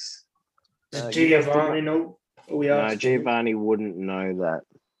hex? Giovanni, no. We No, asked. Giovanni wouldn't know that.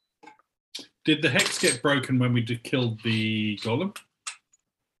 Did the hex get broken when we killed the golem?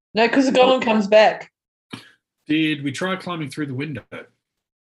 No, because the golem comes back. Did we try climbing through the window?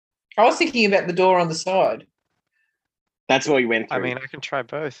 I was thinking about the door on the side. That's what you went through. I mean, I can try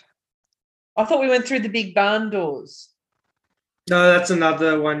both. I thought we went through the big barn doors. No, that's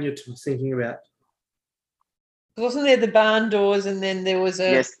another one you're thinking about. Wasn't there the barn doors and then there was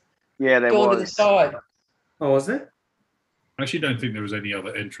a yes. Yeah, there door to the was. side? Oh, was there? I actually don't think there was any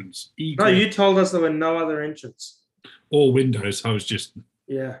other entrance. No, you told us there were no other entrance. or windows. I was just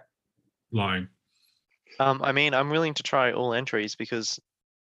Yeah. lying. I mean, I'm willing to try all entries because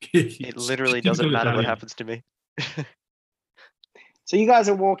it literally doesn't matter what happens to me. So you guys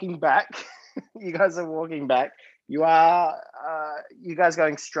are walking back. You guys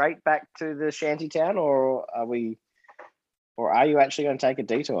going straight back to the shanty town, or are you actually going to take a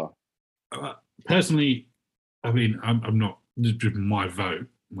detour? Personally, I mean, I'm not. This is my vote,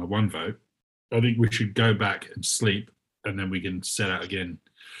 my one vote. I think we should go back and sleep, and then we can set out again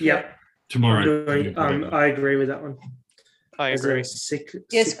Yep. tomorrow. I agree with that one. I As a agree.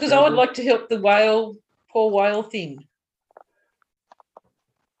 Yes, because I would like to help the poor whale thing.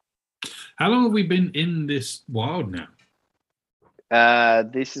 How long have we been in this wild now?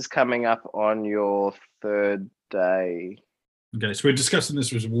 This is coming up on your 3rd day. Okay, so we're discussing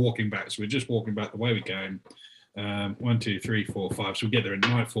this as walking back. So we're just walking back the way we came. 1, 2, 3, 4, 5. So we get there at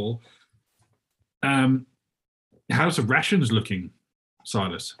nightfall. How's the rations looking,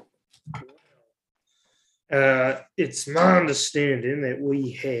 Silas? It's my understanding that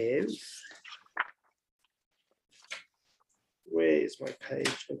we have. Where's my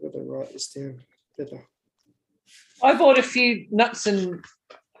page? I've got to write this down better. I bought a few nuts and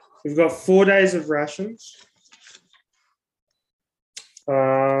We've got 4 days of rations.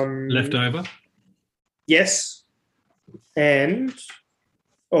 Left over. Yes. And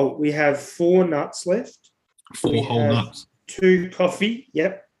we have 4 nuts left. 4 whole have nuts. 2 coffee.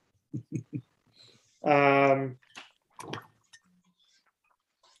 Yep.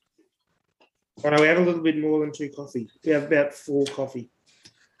 Oh no, we have a little bit more than 2 coffee. We have about 4 coffee.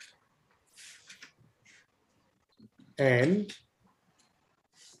 And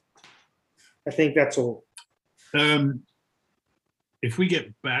I think that's all. If we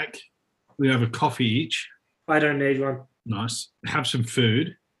get back, we have a coffee each. I don't need one. Nice. Have some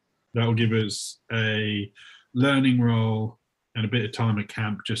food. That will give us a learning role and a bit of time at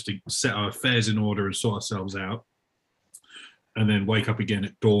camp just to set our affairs in order and sort ourselves out. And then wake up again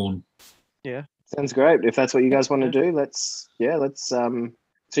at dawn. Yeah. Sounds great. If that's what you guys want to do, let's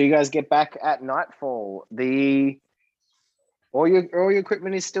so you guys get back at nightfall. All your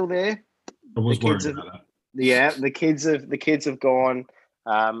equipment is still there. I was The worried kids about that. Yeah, the kids have gone.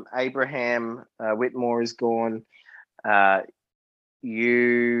 Abraham Whitmore is gone.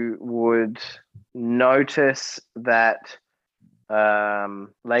 You would notice that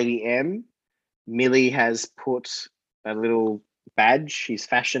Lady M, Millie has put a little badge. She's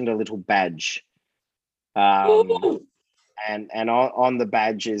fashioned a little badge, and on the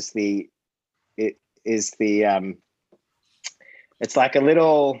badge is it's like a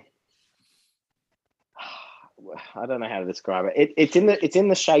little. I don't know how to describe it. It's in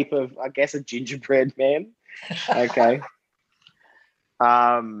the shape of, I guess, a gingerbread man. Okay.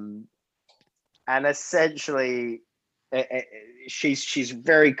 And essentially, she's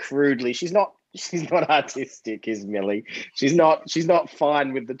very crudely. She's not artistic, is Millie. She's not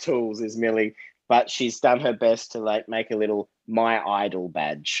fine with the tools, is Millie. But she's done her best to like make a little My Idol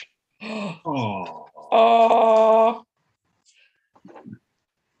badge. Oh.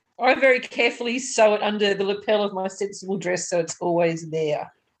 I very carefully sew it under the lapel of my sensible dress so it's always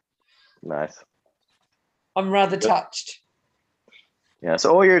there. Nice. I'm rather touched. Yeah,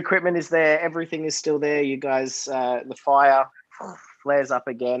 so all your equipment is there. Everything is still there. You guys, the fire flares up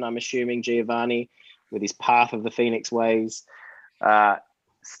again. I'm assuming Giovanni, with his Path of the Phoenix ways,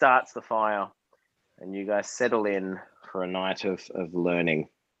 starts the fire. And you guys settle in for a night of learning.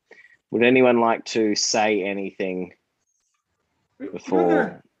 Would anyone like to say anything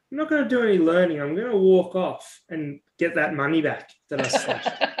before? I'm not going to do any learning. I'm going to walk off and get that money back that I slashed.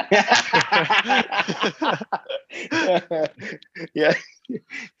 Yeah.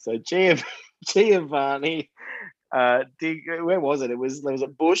 So Giovanni, where was it? There was a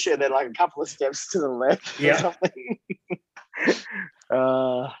bush and then like a couple of steps to the left or something.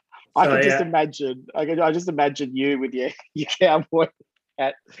 I can just imagine. I just imagine you with your cowboy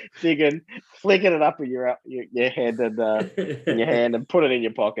hat, digging, flicking it up with your head and in your hand and put it in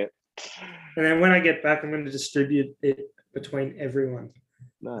your pocket. And then when I get back, I'm going to distribute it between everyone.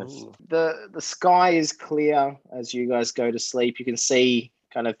 Nice. The sky is clear as you guys go to sleep. You can see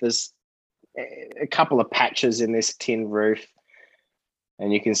kind of there's a couple of patches in this tin roof,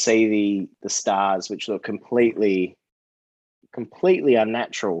 and you can see the stars, which look completely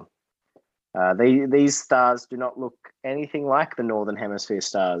unnatural. These stars do not look anything like the Northern Hemisphere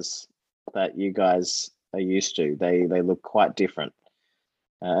stars that you guys are used to. They look quite different,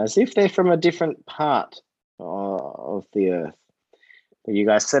 as if they're from a different part of the earth. But you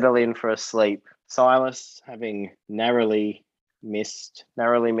guys settle in for a sleep. Silas, having narrowly missed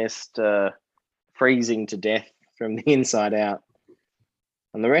freezing to death from the inside out,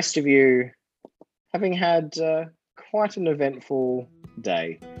 and the rest of you having had quite an eventful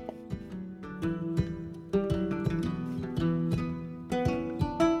day.